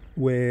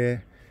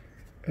where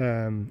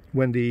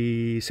when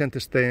the center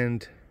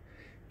stand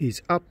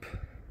is up,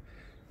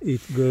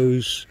 it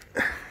goes,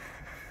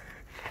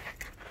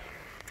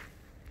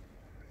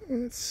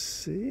 let's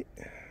see,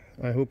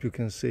 I hope you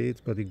can see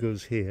it, but it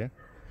goes here,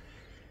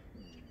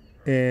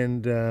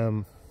 and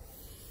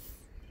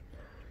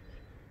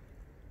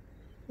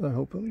I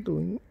hope I'm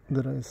doing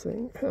the right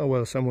thing. Oh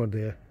well, somewhere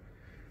there.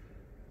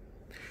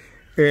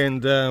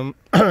 And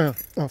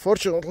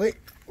unfortunately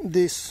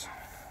this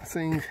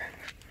thing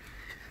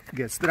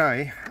gets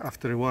dry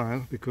after a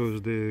while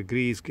because the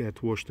grease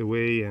gets washed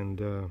away,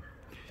 and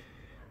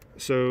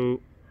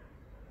so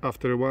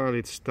after a while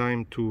it's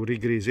time to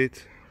re-grease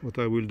it, what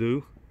I will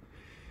do.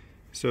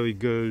 So it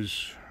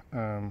goes,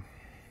 this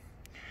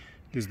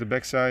is the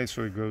back side,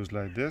 so it goes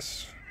like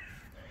this.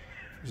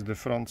 This is the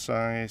front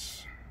side.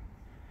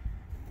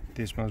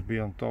 This must be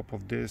on top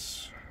of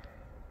this,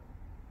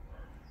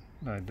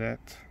 like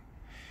that.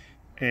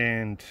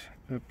 And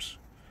oops,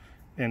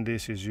 and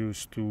this is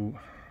used to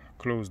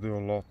close the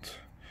lot.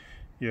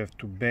 You have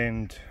to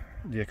bend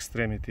the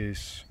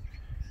extremities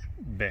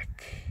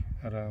back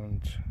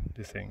around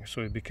the thing,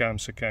 so it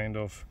becomes a kind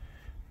of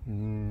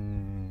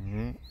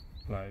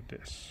like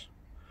this,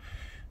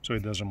 so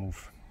it doesn't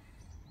move.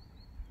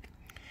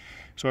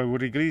 So I will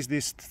re-grease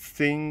this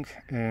thing,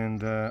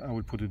 and I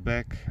will put it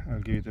back.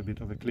 I'll give it a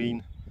bit of a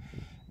clean,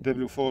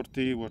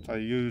 W40, what I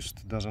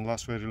used, doesn't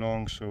last very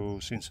long, so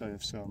since I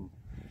have some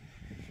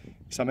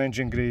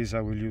engine grease,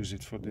 I will use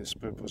it for this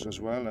purpose as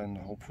well, and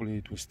hopefully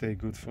it will stay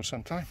good for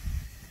some time.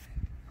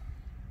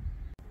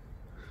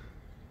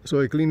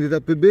 So I cleaned it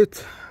up a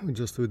bit,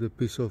 just with a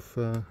piece of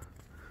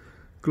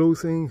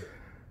clothing,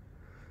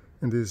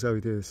 and this is how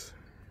it is.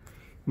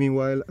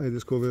 Meanwhile, I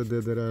discovered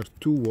that there are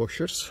two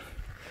washers,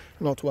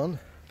 not one.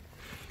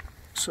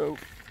 So,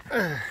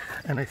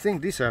 and I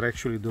think these are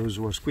actually those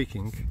who are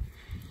squeaking,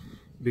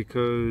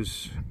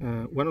 because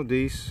one of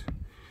these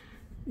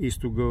is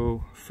to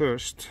go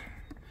first,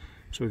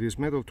 so it is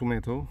metal to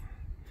metal,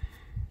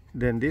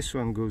 then this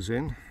one goes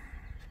in,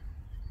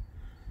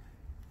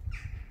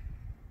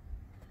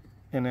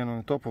 and then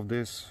on top of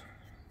this,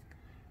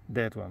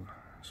 that one.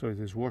 So it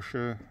is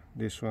washer,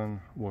 this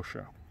one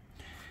washer.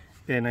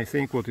 And I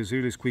think what is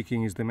really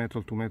squeaking is the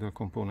metal to metal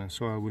component.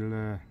 So I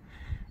will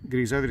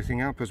grease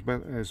everything up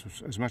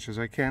as much as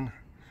I can,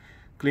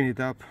 clean it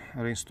up,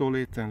 reinstall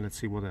it, and let's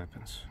see what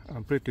happens.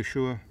 I'm pretty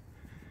sure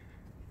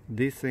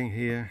this thing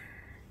here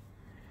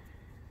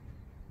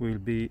will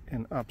be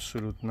an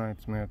absolute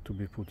nightmare to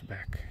be put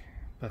back.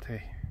 But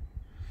hey,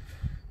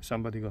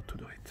 somebody got to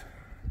do it.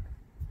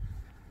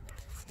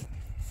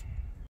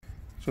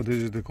 So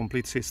this is the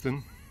complete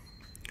system.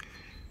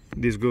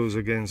 This goes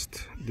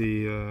against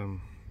the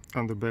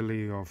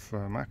underbelly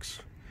of Max,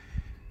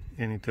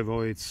 and it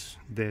avoids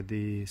that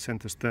the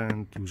center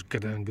stand goes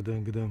gadang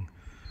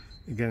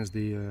against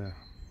the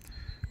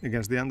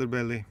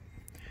underbelly.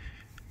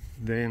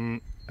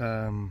 Then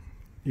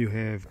you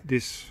have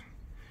this,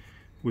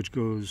 which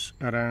goes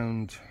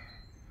around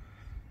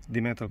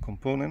the metal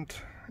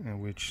component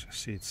and which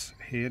sits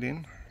here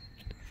in,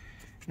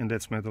 and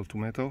that's metal to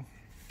metal.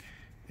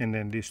 And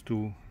then these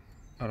two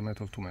are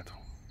metal to metal.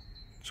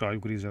 So I'll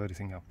grease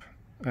everything up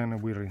and I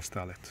will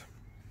reinstall it.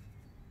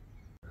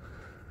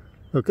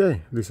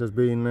 Okay, this has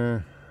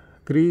been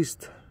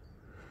greased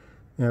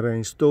and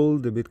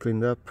reinstalled, a bit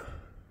cleaned up.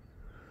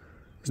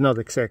 It's not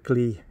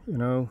exactly, you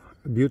know,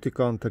 a beauty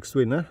context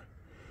winner.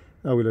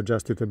 I will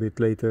adjust it a bit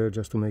later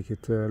just to make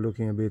it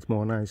looking a bit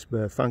more nice,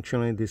 but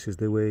functionally this is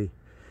the way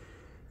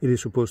it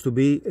is supposed to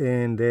be,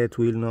 and that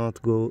will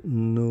not go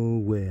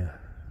nowhere,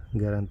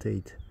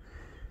 guaranteed.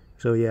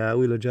 So yeah, I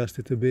will adjust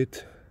it a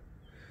bit.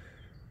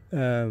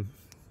 I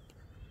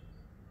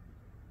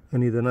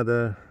need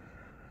another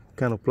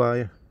kind of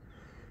plier,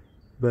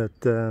 but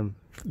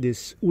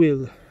this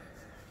will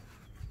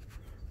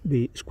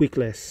be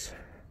squeakless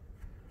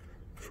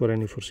for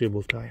any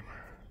foreseeable time.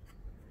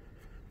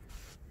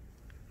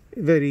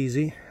 Very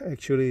easy,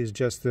 actually. It's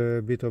just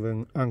a bit of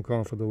an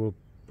uncomfortable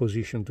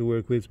position to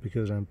work with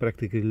because I'm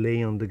practically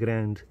laying on the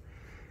ground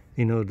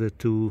in order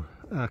to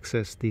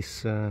access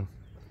this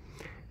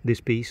this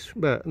piece,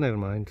 but never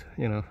mind,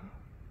 you know,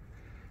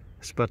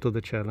 it's part of the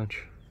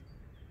challenge.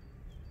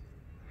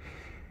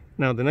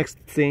 Now the next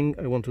thing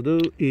I want to do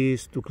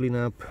is to clean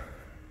up,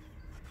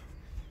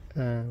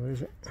 where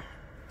is it?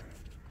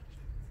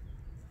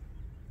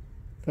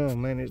 Oh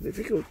man, it's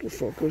difficult to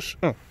focus.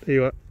 Oh, there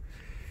you are.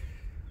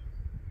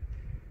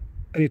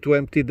 I need to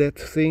empty that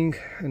thing.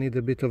 I need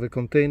a bit of a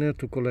container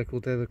to collect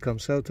whatever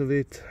comes out of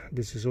it.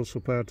 This is also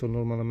part of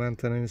normal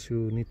maintenance.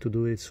 You need to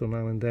do it so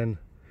now and then.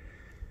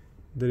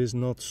 There is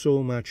not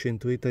so much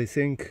into it, I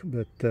think,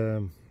 but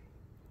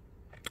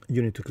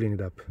you need to clean it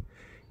up.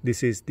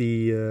 This is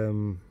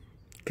the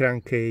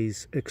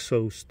crankcase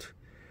exhaust.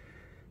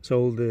 So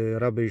all the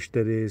rubbish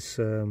that is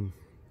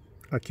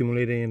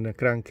accumulating in the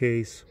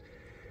crankcase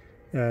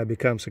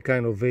becomes a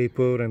kind of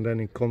vapor, and then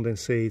it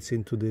condensates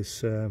into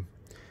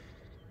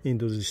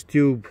this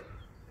tube,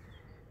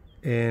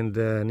 and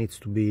needs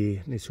to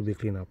be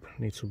cleaned up,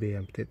 needs to be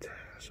emptied.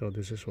 So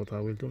this is what I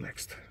will do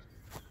next.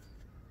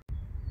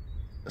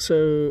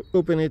 So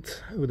open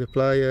it with a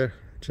plier.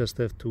 Just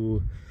have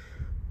to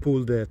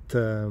pull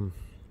that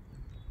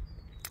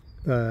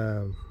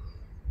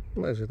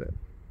what is it?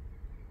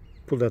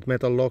 Pull that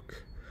metal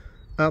lock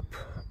up,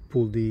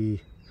 pull the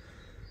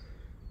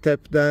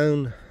tap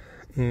down,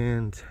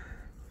 and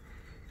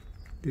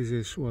this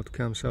is what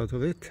comes out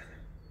of it.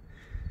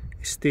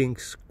 It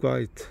stinks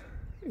quite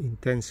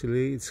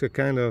intensely. It's a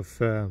kind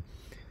of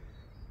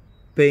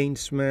paint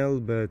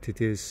smell, but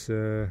it is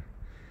yeah,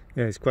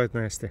 it's quite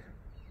nasty.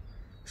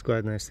 It's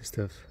quite nasty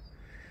stuff.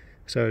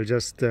 So I'll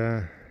just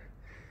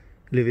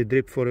leave it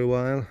drip for a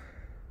while.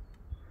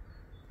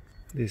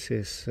 This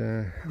is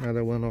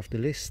another one off the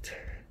list.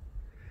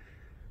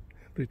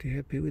 Pretty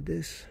happy with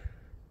this.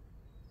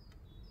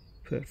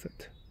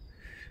 Perfect.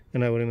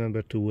 And I will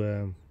remember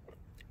to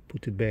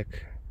put it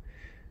back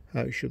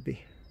how it should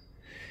be.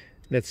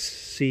 Let's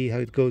see how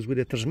it goes with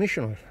the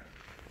transmission oil.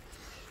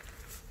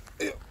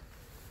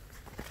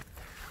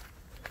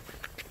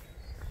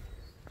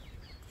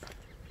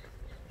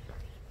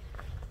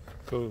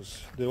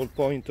 Because the whole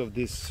point of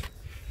this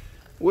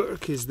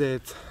work is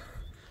that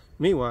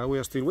meanwhile we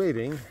are still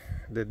waiting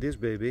that this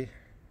baby,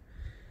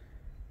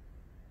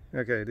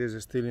 okay, this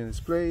is still in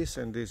its place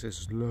and this is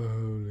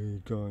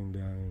slowly going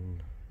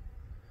down,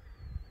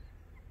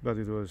 but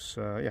it was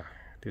yeah,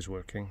 it is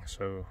working.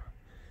 So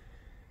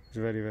It's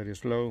very, very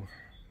slow.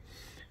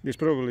 This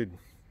probably,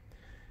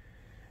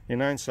 in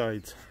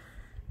hindsight,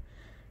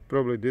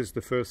 probably this is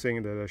the first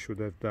thing that I should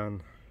have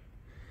done,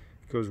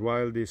 because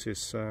while this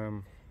is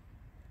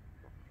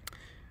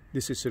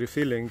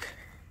refilling,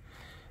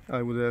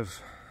 I would have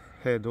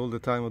had all the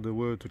time of the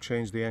world to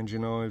change the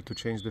engine oil, to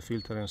change the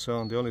filter and so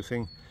on. The only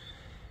thing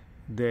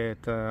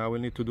that I will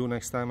need to do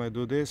next time I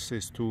do this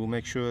is to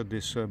make sure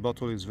this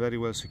bottle is very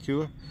well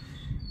secure,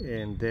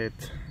 and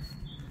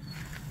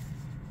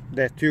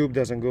that tube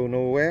doesn't go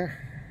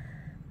nowhere.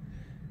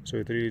 So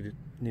it really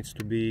needs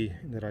to be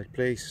in the right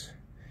place,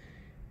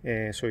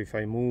 and so if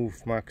I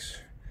move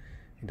Max,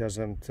 it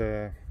doesn't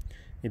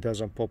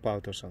pop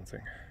out or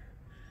something,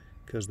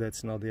 because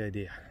that's not the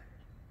idea.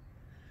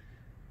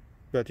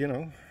 But you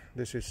know,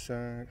 this is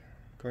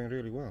going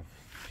really well.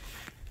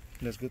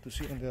 Let's go to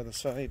see on the other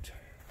side.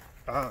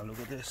 Ah, look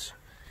at this.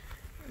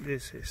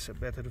 This is a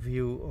better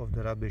view of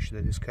the rubbish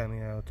that is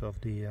coming out of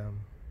the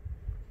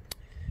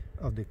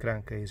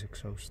crankcase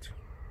exhaust.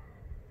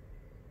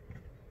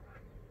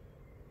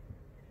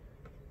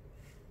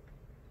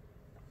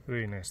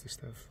 Really nasty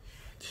stuff.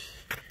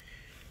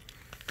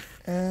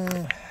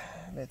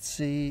 Let's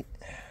see.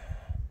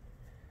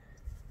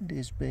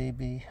 This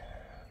baby.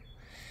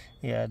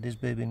 Yeah, this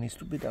baby needs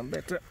to be done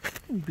better,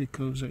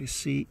 because I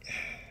see,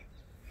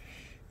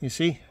 you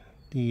see,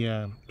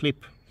 the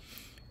clip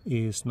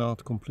is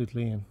not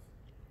completely in.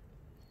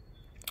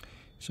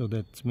 So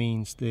that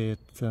means that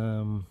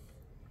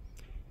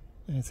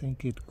I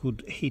think it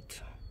could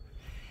hit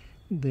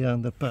the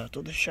under part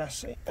of the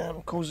chassis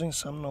and causing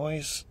some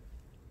noise.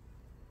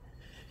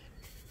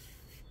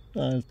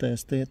 I'll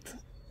test it.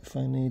 If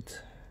I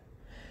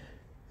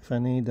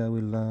need, I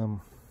will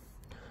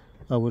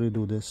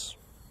redo this.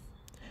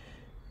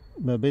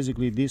 But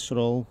basically this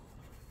roll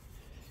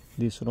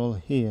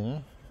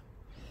here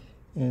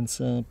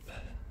ends up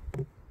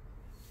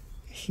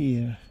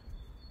here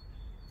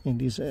in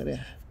this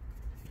area,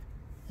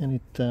 and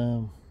it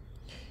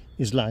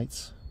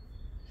slides.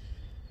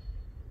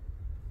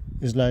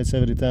 It slides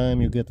every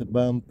time you get a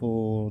bump,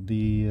 or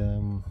the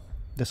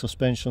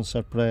suspensions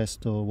are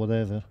pressed or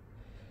whatever.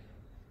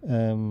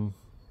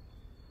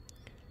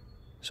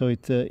 So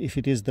if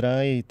it is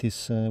dry, it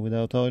is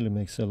without oil, it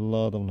makes a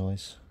lot of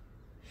noise.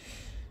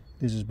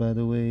 This is, by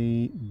the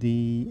way,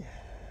 the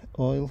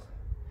oil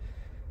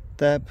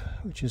tab,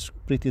 which is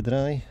pretty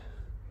dry.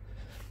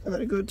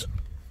 Very good.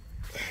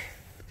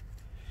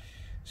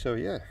 So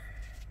yeah,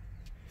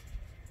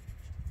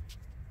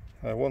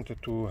 I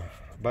wanted to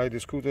buy the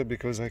scooter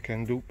because I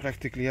can do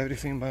practically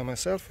everything by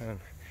myself,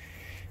 and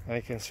I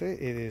can say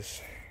it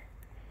is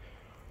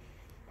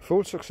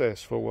full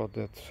success for what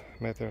that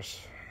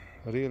matters.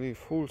 Really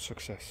full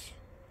success.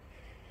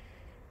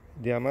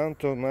 The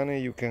amount of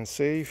money you can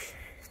save,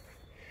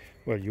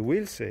 well, you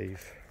will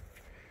save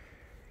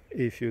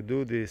if you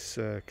do this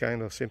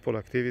kind of simple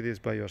activities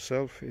by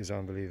yourself, is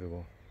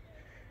unbelievable.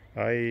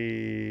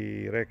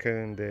 I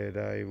reckon that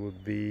I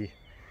would be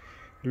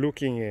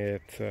looking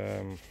at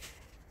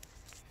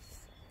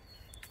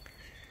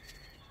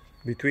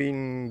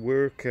between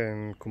work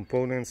and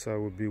components, I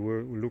would be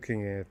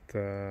looking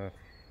at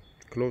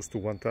close to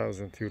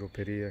 1,000 euro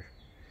per year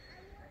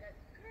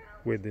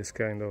with this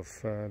kind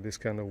of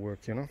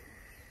work, you know.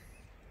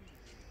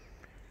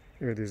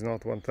 If it is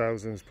not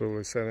 1,000, it's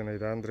probably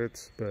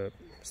 700-800, but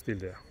still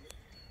there.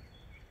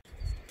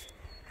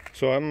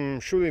 So I'm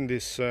shooting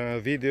this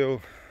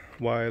video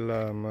while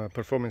I'm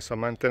performing some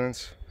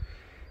maintenance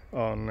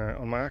on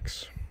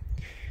Max,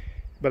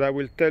 but I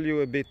will tell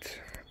you a bit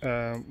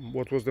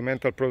what was the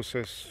mental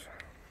process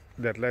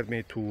that led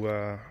me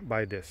to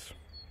buy this.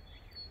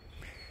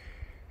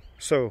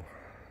 So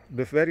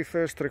the very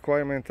first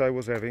requirement I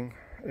was having,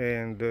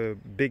 and the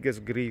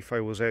biggest grief I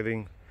was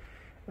having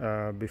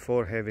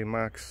before having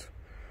Max,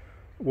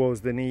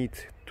 was the need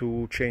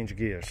to change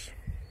gears.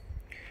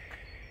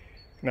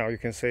 Now you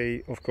can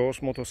say, of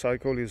course,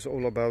 motorcycle is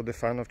all about the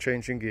fun of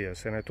changing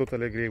gears, and I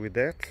totally agree with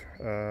that.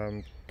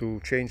 To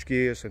change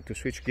gears and to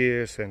switch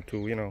gears and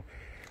to, you know,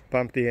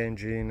 pump the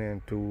engine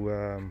and to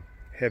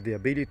have the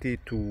ability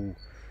to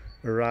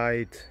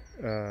ride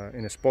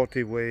in a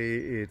sportive way,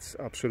 it's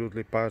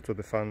absolutely part of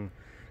the fun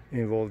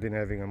involved in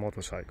having a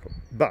motorcycle.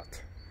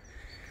 But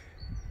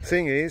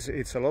thing is,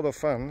 it's a lot of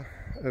fun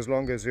as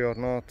long as you're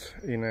not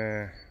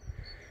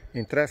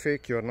in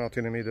traffic, you're not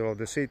in the middle of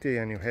the city,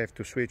 and you have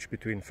to switch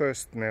between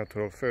first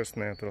neutral,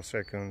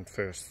 second,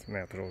 first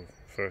neutral,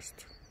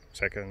 first,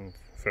 second,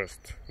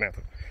 first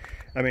neutral.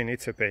 I mean,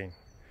 it's a pain.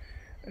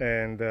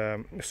 And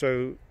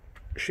so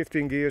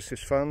shifting gears is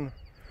fun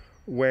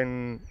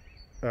when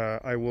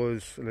I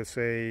was, let's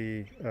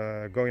say,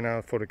 going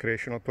out for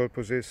recreational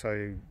purposes.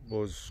 I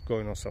was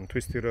going on some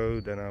twisty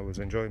road and I was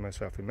enjoying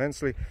myself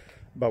immensely.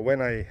 But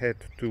when I had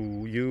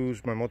to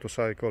use my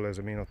motorcycle as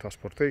a means of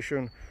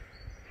transportation,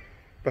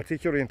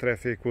 particularly in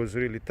traffic, was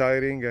really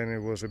tiring and it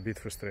was a bit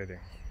frustrating.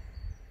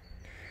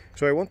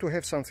 So I want to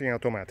have something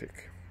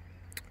automatic,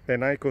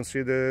 and I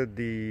considered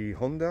the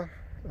Honda,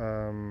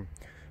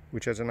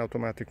 which has an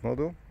automatic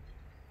model,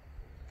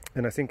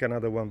 and I think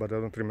another one, but I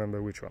don't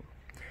remember which one.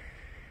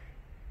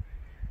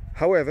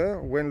 However,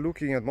 when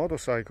looking at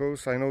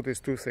motorcycles, I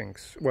noticed two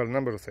things, well, a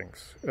number of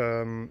things.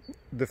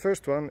 The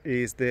first one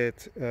is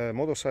that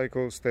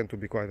motorcycles tend to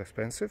be quite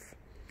expensive.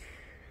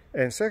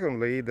 And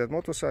secondly, that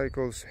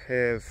motorcycles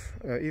have,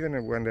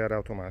 even when they are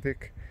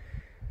automatic,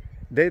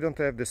 they don't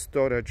have the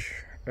storage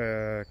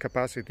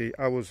capacity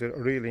I was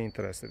really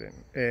interested in.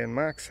 And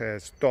Max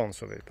has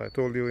tons of it. I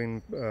told you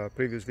in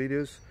previous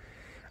videos,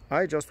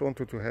 I just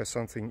wanted to have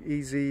something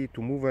easy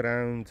to move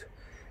around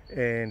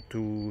and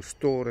to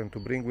store and to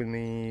bring with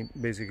me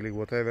basically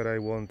whatever I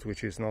want,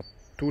 which is not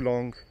too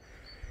long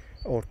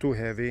or too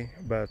heavy,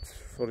 but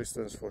for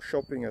instance for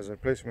shopping as a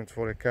replacement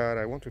for a car,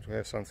 I wanted to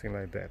have something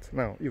like that.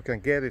 Now you can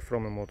get it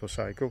from a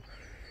motorcycle,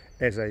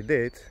 as I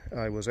did.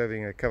 I was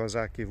having a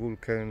Kawasaki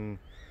Vulcan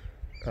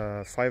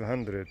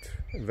 500,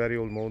 very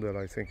old model,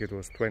 I think it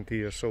was 20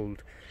 years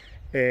old,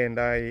 and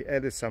I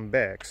added some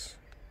bags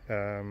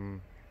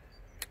on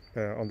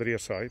the rear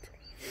side.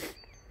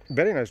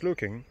 Very nice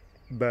looking,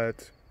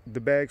 but the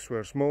bags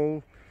were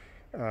small,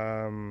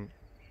 and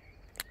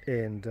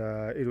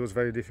it was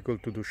very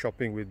difficult to do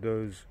shopping with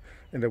those,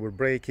 and they were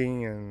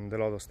breaking and a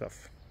lot of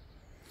stuff.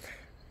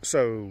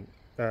 So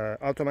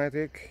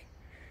automatic,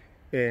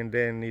 and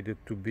then needed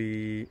to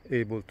be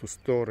able to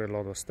store a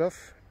lot of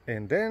stuff.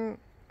 And then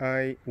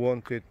I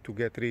wanted to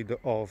get rid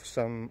of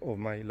some of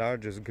my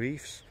largest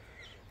griefs,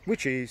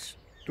 which is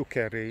to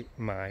carry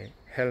my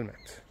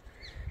helmet.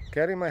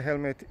 Carrying my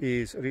helmet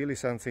is really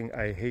something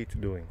I hate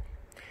doing.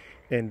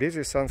 And this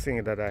is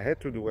something that I had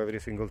to do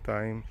every single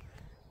time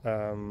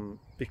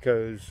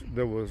because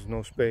there was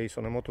no space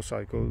on a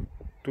motorcycle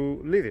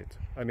to leave it.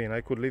 I mean,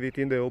 I could leave it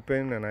in the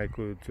open and I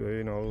could,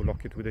 you know,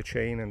 lock it with a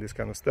chain and this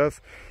kind of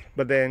stuff.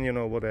 But then, you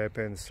know, what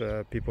happens,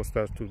 people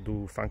start to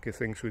do funky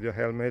things with your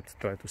helmet,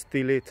 try to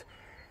steal it,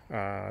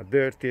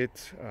 dirt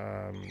it,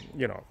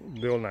 you know,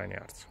 the whole 9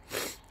 yards.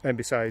 And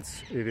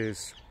besides,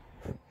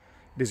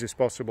 this is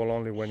possible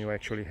only when you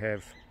actually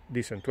have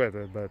decent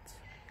weather, but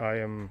I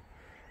am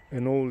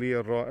an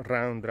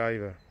all-year-round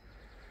driver.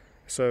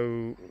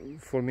 So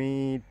for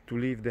me to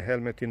leave the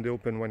helmet in the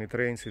open when it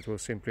rains, it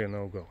was simply a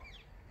no-go.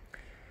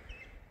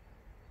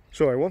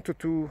 So I wanted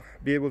to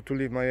be able to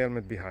leave my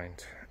helmet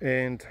behind,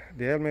 and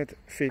the helmet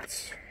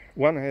fits,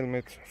 one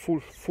helmet,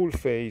 full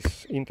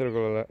face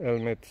integral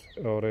helmet,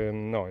 or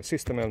a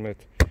system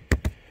helmet,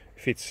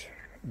 fits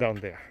down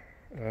there.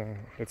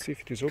 Let's see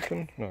if it is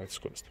open. No, it's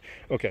closed.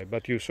 Okay,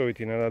 but you saw it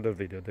in another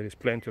video. There is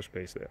plenty of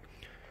space there.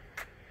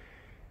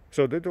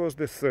 So that was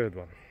the third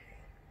one.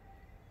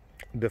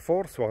 The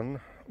fourth one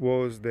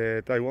was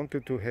that I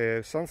wanted to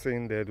have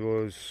something that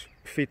was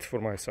fit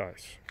for my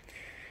size.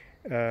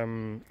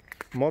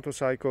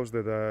 Motorcycles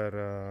that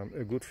are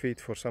a good fit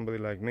for somebody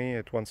like me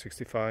at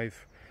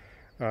 165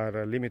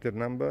 are a limited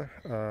number,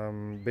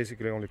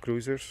 basically only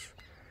cruisers.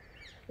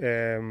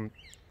 And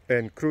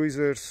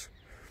cruisers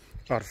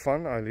are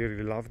fun, I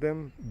really love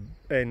them,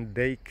 and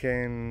they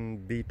can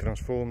be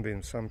transformed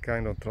in some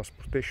kind of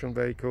transportation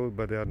vehicle,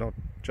 but they are not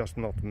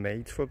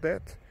made for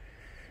that.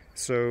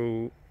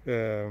 So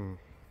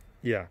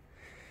yeah.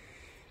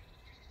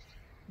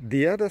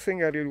 The other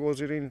thing I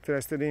was really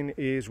interested in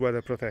is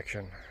weather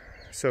protection.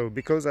 So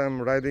because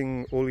I'm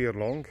riding all year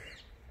long,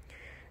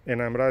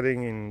 and I'm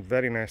riding in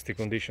very nasty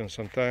conditions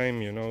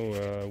sometimes, you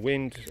know,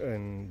 wind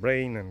and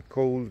rain and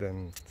cold,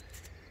 and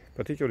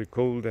particularly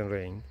cold and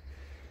rain,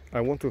 I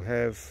want to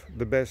have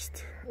the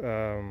best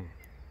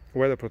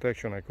weather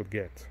protection I could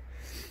get.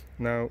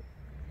 Now,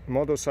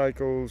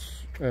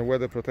 motorcycles and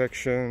weather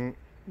protection,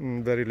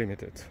 very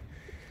limited.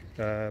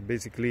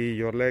 Basically,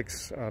 your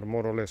legs are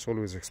more or less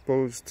always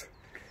exposed,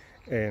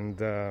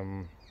 and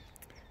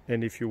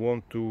if you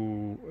want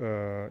to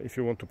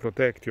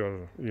protect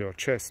your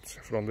chest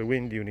from the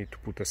wind, you need to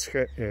put a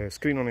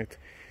screen on it,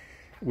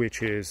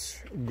 which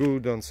is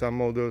good on some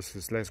models,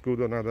 it's less good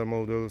on other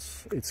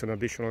models. It's an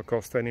additional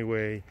cost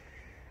anyway.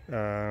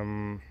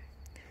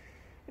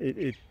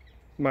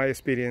 My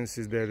experience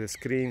is that the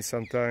screen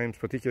sometimes,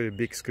 particularly a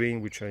big screen,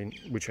 which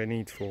I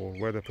need for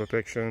weather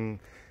protection,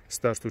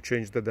 starts to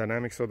change the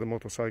dynamics of the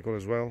motorcycle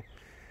as well.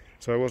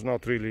 So I was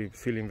not really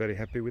feeling very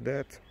happy with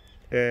that.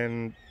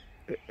 And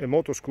a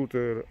motor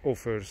scooter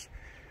offers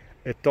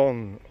a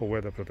ton of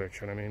weather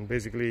protection. I mean,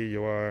 basically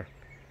you're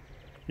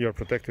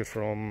protected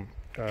from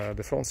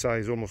the front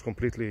side almost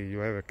completely. You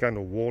have a kind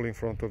of wall in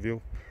front of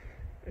you,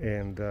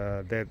 and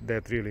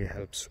that really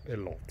helps a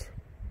lot.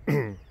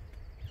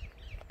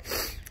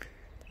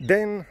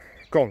 Then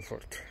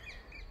comfort.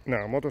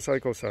 Now,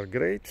 motorcycles are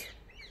great,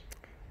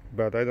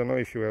 but I don't know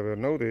if you ever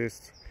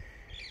noticed,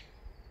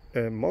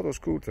 a motor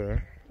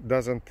scooter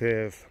doesn't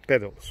have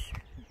pedals.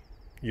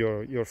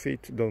 Your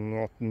feet do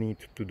not need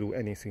to do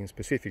anything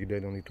specific.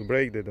 They don't need to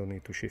brake, they don't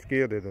need to shift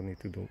gear, they don't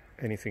need to do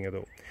anything at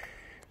all.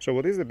 So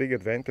what is the big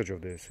advantage of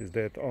this is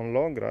that on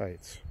long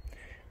rides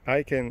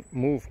I can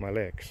move my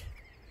legs.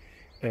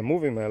 And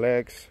moving my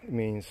legs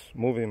means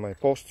moving my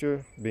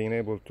posture, being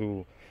able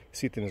to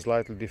sit in a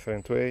slightly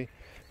different way.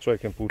 So I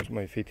can put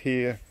my feet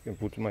here, I can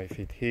put my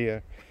feet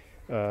here,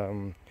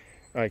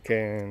 I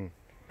can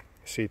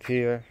sit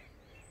here,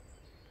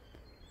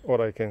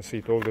 or I can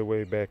sit all the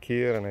way back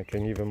here, and I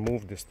can even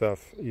move the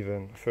stuff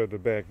even further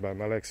back, but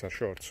my legs are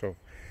short, so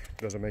it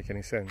doesn't make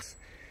any sense.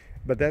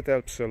 But that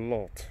helps a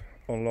lot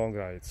on long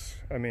rides.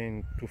 I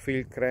mean, to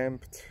feel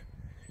cramped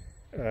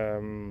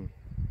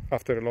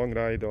after a long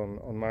ride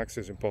on Max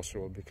is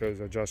impossible,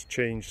 because I just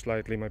change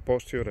slightly my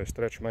posture, I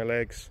stretch my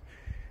legs,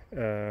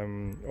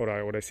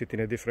 or I sit in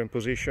a different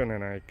position,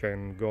 and I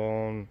can go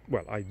on,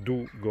 well, I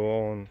do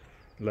go on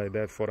like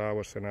that for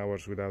hours and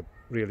hours without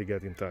really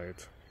getting tired.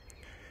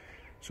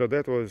 So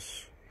that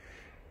was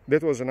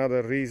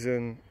another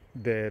reason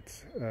that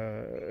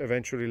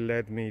eventually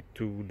led me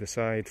to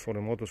decide for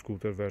a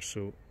motor-scooter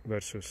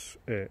versus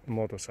a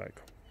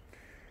motorcycle.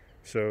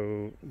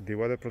 So the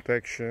weather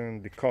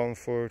protection, the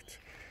comfort,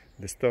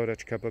 the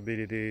storage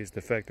capabilities,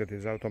 the fact that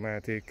it's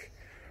automatic,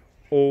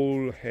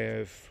 all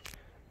have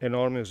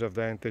enormous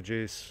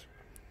advantages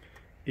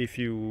if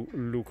you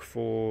look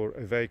for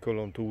a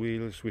vehicle on two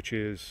wheels, which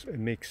is a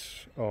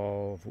mix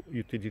of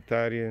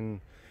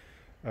utilitarian,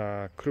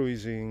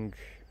 cruising,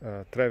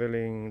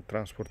 traveling,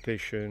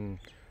 transportation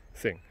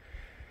thing.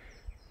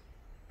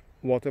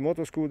 What a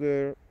motor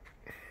scooter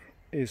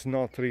is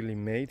not really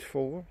made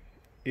for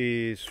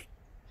is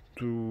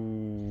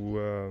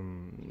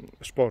to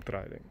sport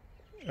riding.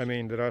 I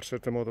mean, there are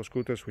certain motor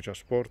scooters which are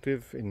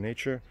sportive in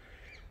nature,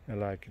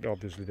 like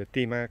obviously the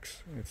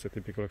T-Max, it's a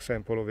typical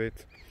example of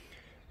it.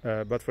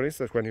 But for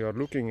instance, when you are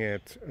looking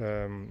at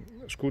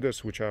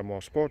scooters which are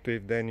more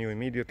sportive, then you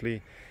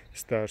immediately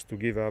start to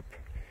give up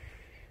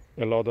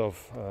a lot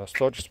of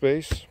storage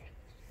space,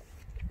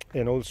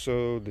 and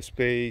also the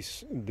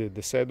space,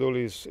 the saddle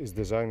is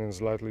designed in a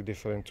slightly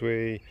different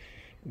way.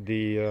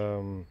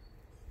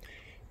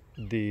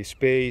 The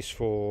space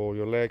for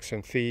your legs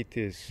and feet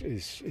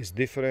is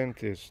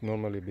different, is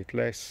normally a bit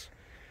less,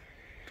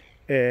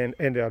 and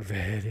they are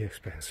very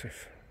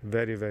expensive,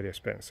 very, very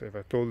expensive.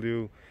 I told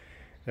you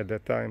at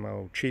that time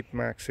how cheap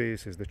Max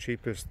is the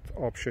cheapest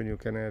option you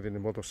can have in the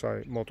motor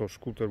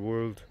scooter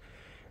world.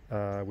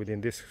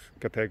 Within this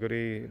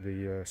category,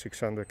 the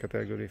 600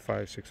 category,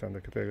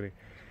 500-600 category,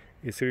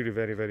 it's really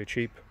very, very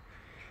cheap,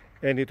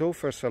 and it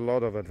offers a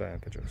lot of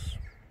advantages.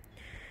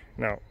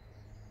 Now,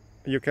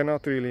 you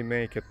cannot really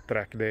make a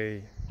track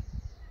day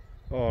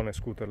on a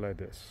scooter like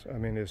this. I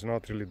mean, it's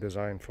not really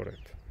designed for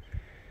it.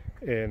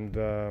 And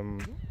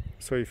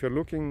so if you're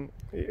looking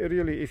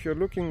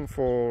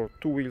for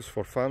two wheels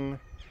for fun,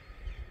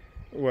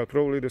 well,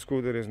 probably the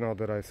scooter is not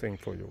the right thing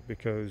for you,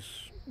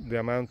 because the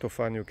amount of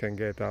fun you can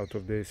get out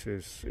of this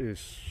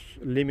is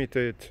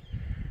limited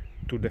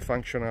to the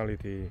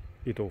functionality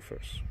it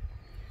offers.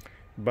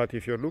 But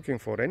if you're looking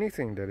for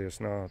anything that is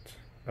not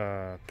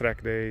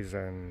track days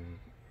and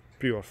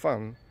pure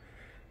fun,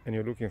 and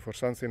you're looking for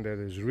something that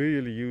is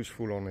really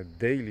useful on a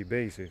daily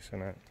basis,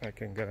 and I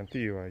can guarantee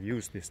you I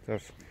use this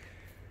stuff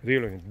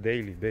really on a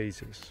daily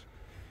basis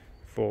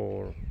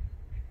for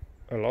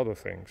a lot of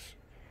things,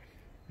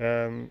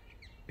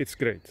 it's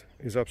great.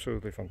 It's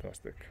absolutely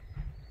fantastic.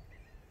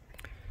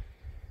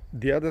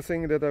 The other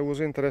thing that I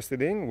was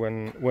interested in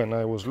when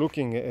I was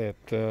looking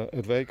at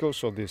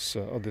vehicles of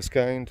this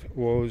kind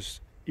was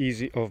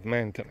easy of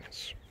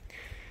maintenance.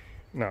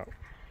 Now,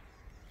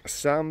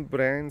 some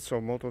brands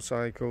of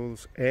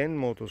motorcycles and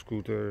motor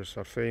scooters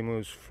are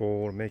famous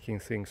for making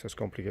things as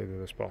complicated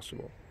as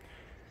possible.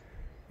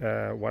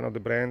 One of the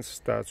brands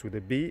starts with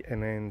a B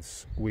and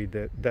ends with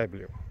a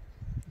W.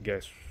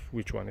 Guess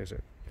which one is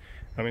it?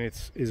 I mean,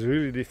 it's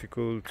really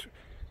difficult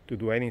to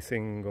do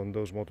anything on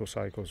those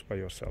motorcycles by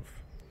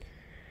yourself.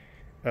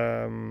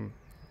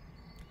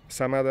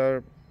 Some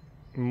other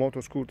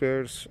motor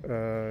scooters,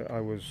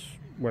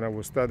 when I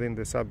was studying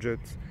the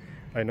subject,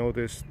 I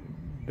noticed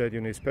that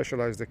you need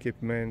specialized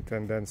equipment,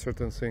 and then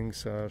certain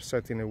things are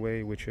set in a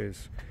way which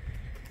is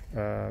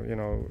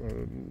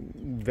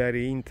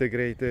very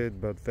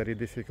integrated but very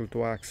difficult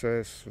to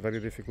access, very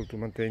difficult to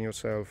maintain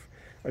yourself.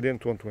 I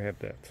didn't want to have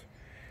that.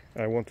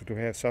 I wanted to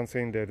have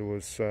something that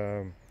was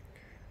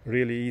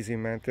really easy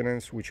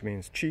maintenance, which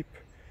means cheap,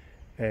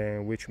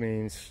 and which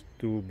means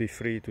to be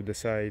free to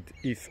decide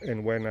if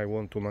and when I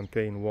want to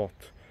maintain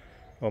what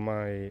on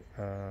my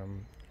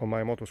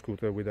motor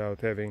scooter without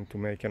having to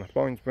make an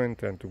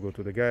appointment and to go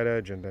to the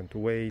garage and then to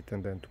wait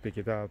and then to pick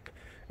it up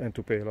and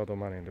to pay a lot of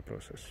money in the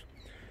process.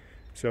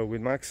 So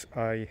with Max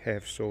I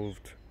have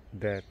solved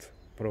that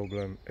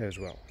problem as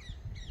well.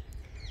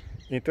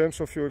 In terms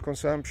of fuel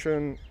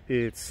consumption,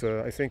 it's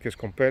I think it's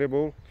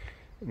comparable.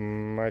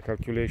 My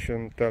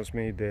calculation tells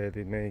me that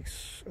it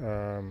makes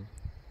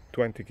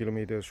 20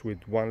 kilometers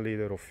with 1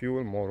 liter of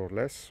fuel, more or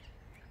less.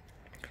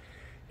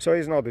 So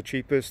it's not the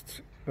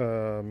cheapest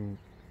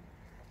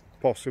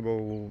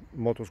possible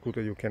motor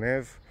scooter you can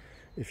have.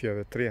 If you have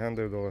a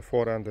 300 or a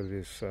 400,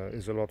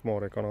 is a lot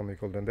more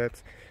economical than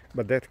that.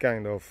 But that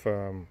kind of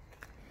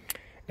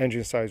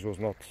engine size was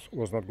not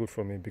good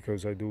for me,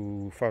 because I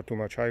do far too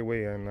much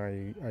highway, and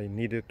I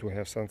needed to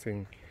have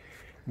something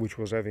which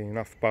was having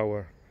enough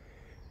power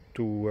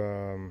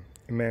to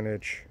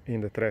manage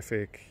in the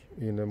traffic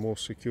in the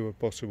most secure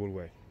possible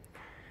way.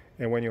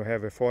 And when you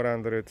have a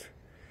 400,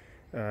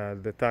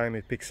 the time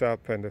it picks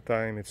up and the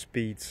time it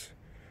speeds.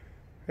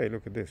 Hey,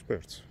 look at this,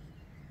 birds.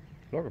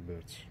 Look at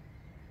birds.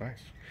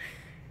 Nice.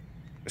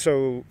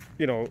 So,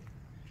 you know,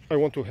 I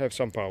want to have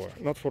some power,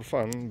 not for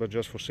fun, but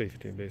just for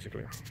safety,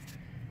 basically.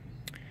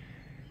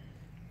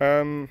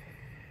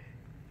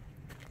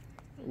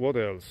 What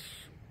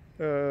else?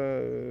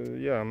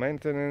 Yeah,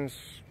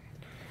 maintenance,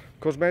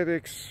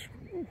 cosmetics.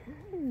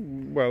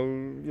 Well,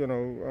 you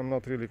know, I'm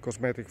not really a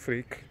cosmetic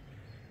freak.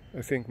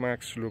 I think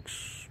Max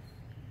looks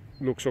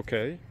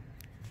okay.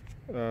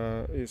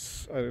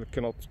 I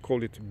cannot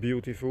call it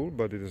beautiful,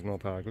 but it is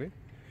not ugly.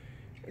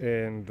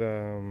 And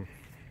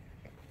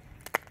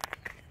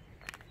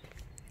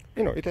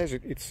you know, it has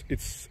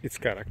its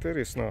character.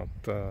 It's not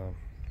an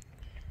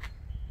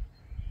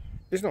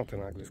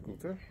ugly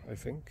scooter, I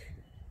think.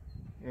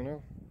 You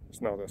know,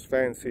 it's not as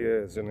fancy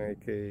as an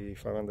AK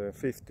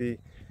 550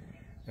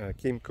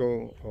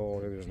 Kimco,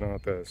 or it is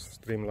not as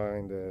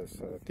streamlined as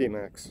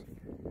T-Max,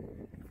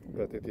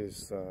 but it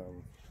is,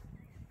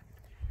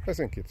 I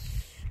think it's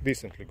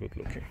decently good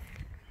looking.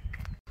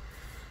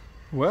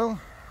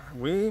 Well,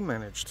 we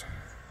managed.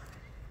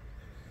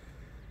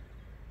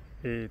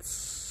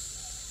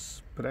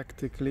 It's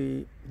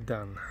practically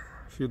done.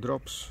 A few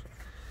drops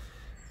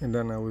and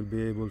then I will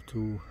be able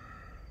to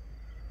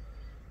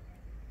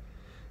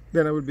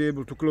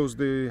close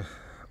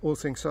all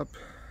things up,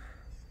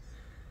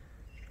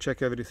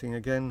 check everything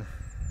again,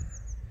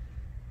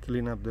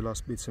 clean up the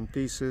last bits and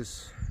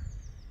pieces,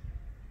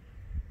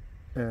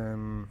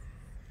 and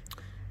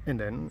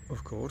then,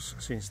 of course,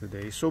 since the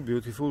day is so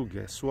beautiful,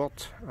 guess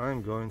what?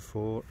 I'm going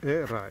for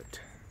a ride,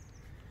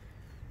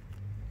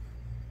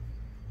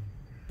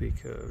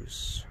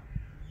 because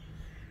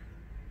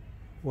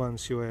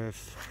once you have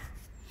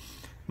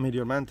made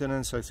your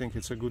maintenance, I think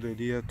it's a good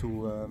idea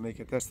to make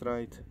a test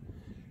ride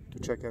to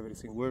check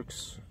everything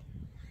works.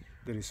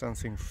 There is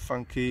something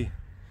funky,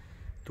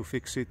 to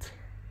fix it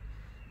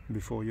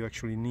before you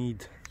actually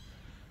need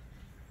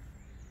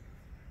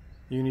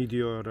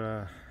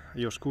your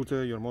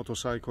scooter, your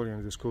motorcycle,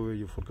 and discover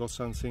you forgot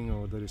something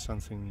or there is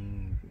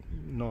something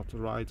not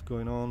right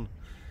going on,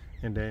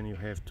 and then you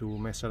have to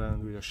mess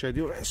around with your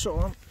schedule and so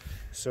on.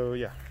 So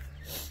yeah,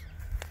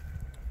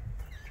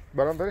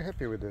 but I'm very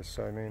happy with this.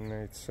 I mean,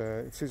 it's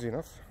easy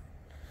enough.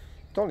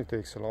 It only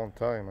takes a long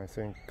time. I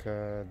think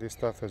this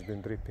stuff has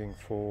been dripping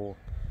for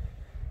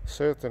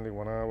certainly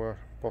 1 hour,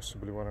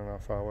 possibly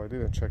 1.5 hours. I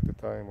didn't check the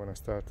time when I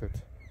started.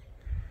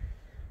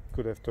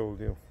 Could have told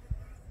you.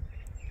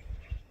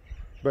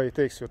 But it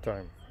takes your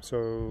time.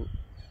 So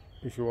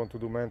if you want to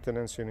do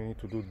maintenance and you need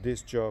to do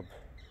this job,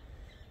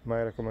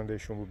 my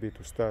recommendation would be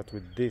to start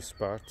with this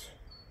part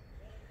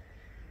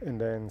and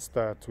then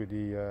start with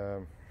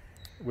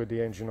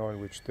the engine oil,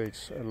 which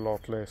takes a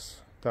lot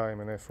less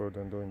time and effort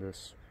than doing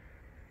this.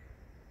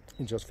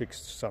 You just fix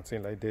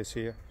something like this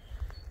here,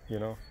 you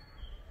know,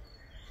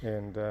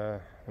 and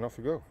off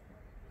you go.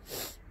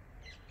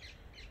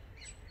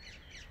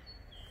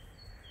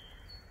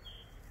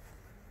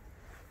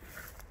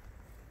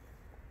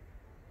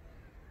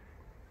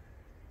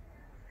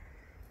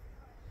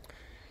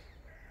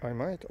 I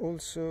might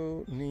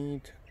also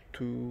need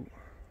to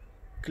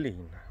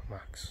clean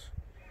Max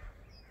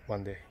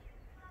one day.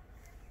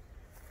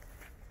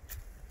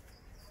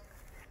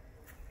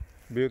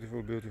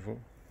 Beautiful, beautiful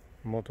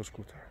motor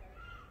scooter.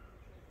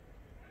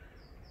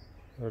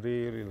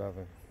 Really love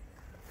it.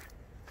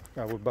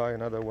 I would buy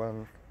another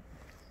one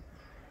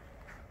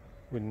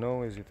with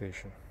no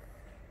hesitation.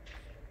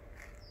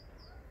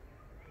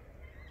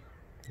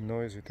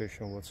 No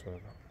hesitation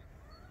whatsoever.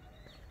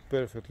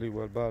 Perfectly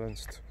well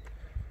balanced,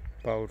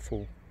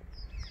 powerful,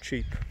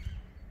 cheap,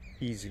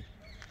 easy,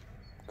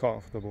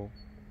 comfortable,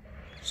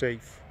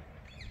 safe.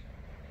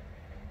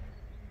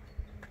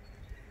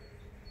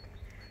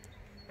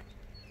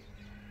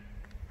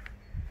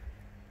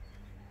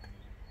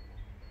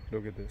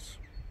 Look at this.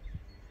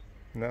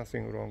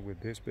 Nothing wrong with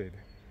this baby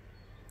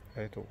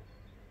at all.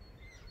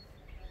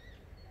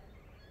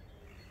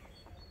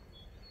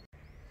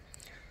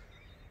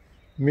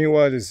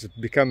 Meanwhile, it's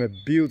become a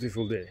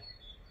beautiful day.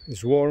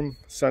 It's warm,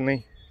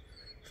 sunny,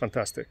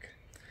 fantastic.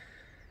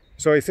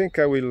 So I think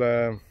I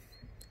will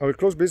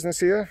close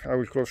business here. I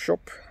will close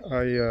shop.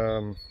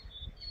 I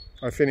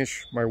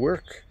finish my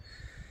work.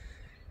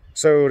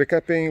 So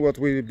recapping, what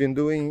we've been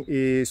doing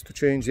is to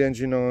change the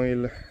engine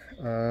oil.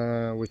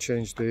 We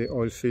changed the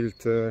oil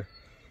filter,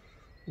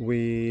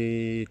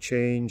 we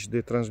changed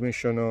the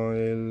transmission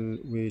oil,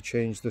 we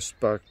changed the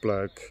spark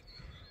plug,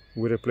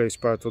 we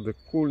replaced part of the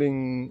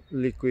cooling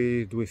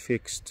liquid, we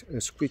fixed a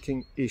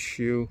squeaking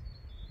issue,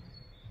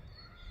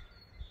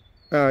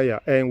 yeah,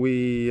 and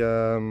we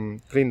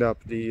cleaned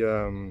up the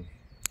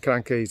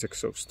crankcase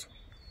exhaust.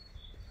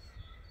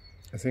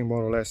 I think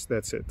more or less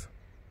that's it.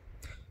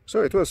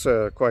 So it was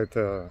quite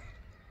a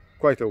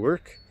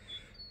work,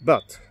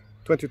 but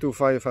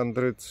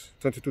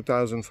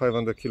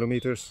 22,500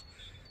 kilometers.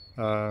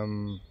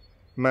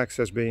 Max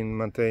has been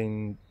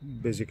maintained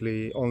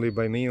basically only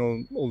by me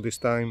all this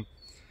time,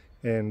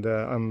 and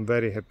I'm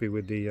very happy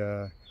with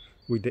the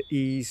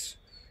ease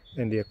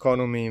and the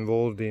economy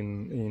involved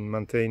in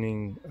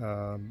maintaining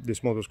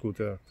this motor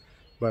scooter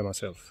by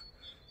myself.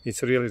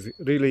 It's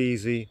really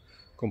easy,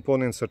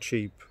 components are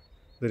cheap,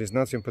 there is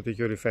nothing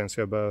particularly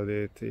fancy about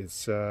it.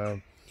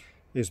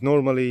 It's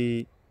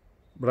normally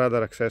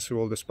rather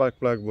accessible. The spark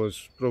plug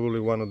was probably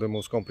one of the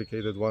most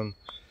complicated one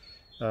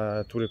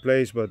to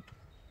replace, but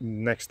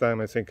next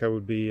time I think I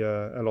would be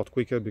a lot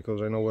quicker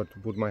because I know where to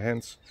put my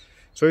hands.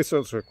 So it's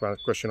also a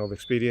question of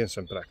experience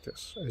and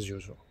practice, as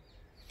usual.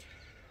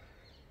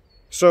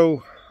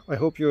 So I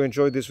hope you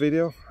enjoyed this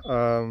video.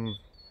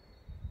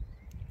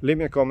 Leave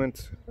me a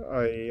comment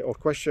or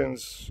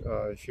questions.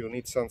 If you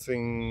need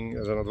something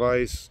as an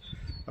advice,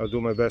 I'll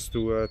do my best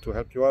to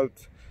help you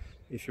out.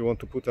 If you want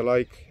to put a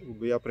like, it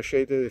would be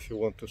appreciated. If you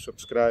want to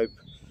subscribe,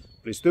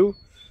 please do.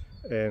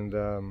 And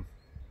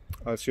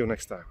I'll see you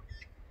next time.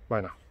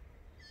 Bye now.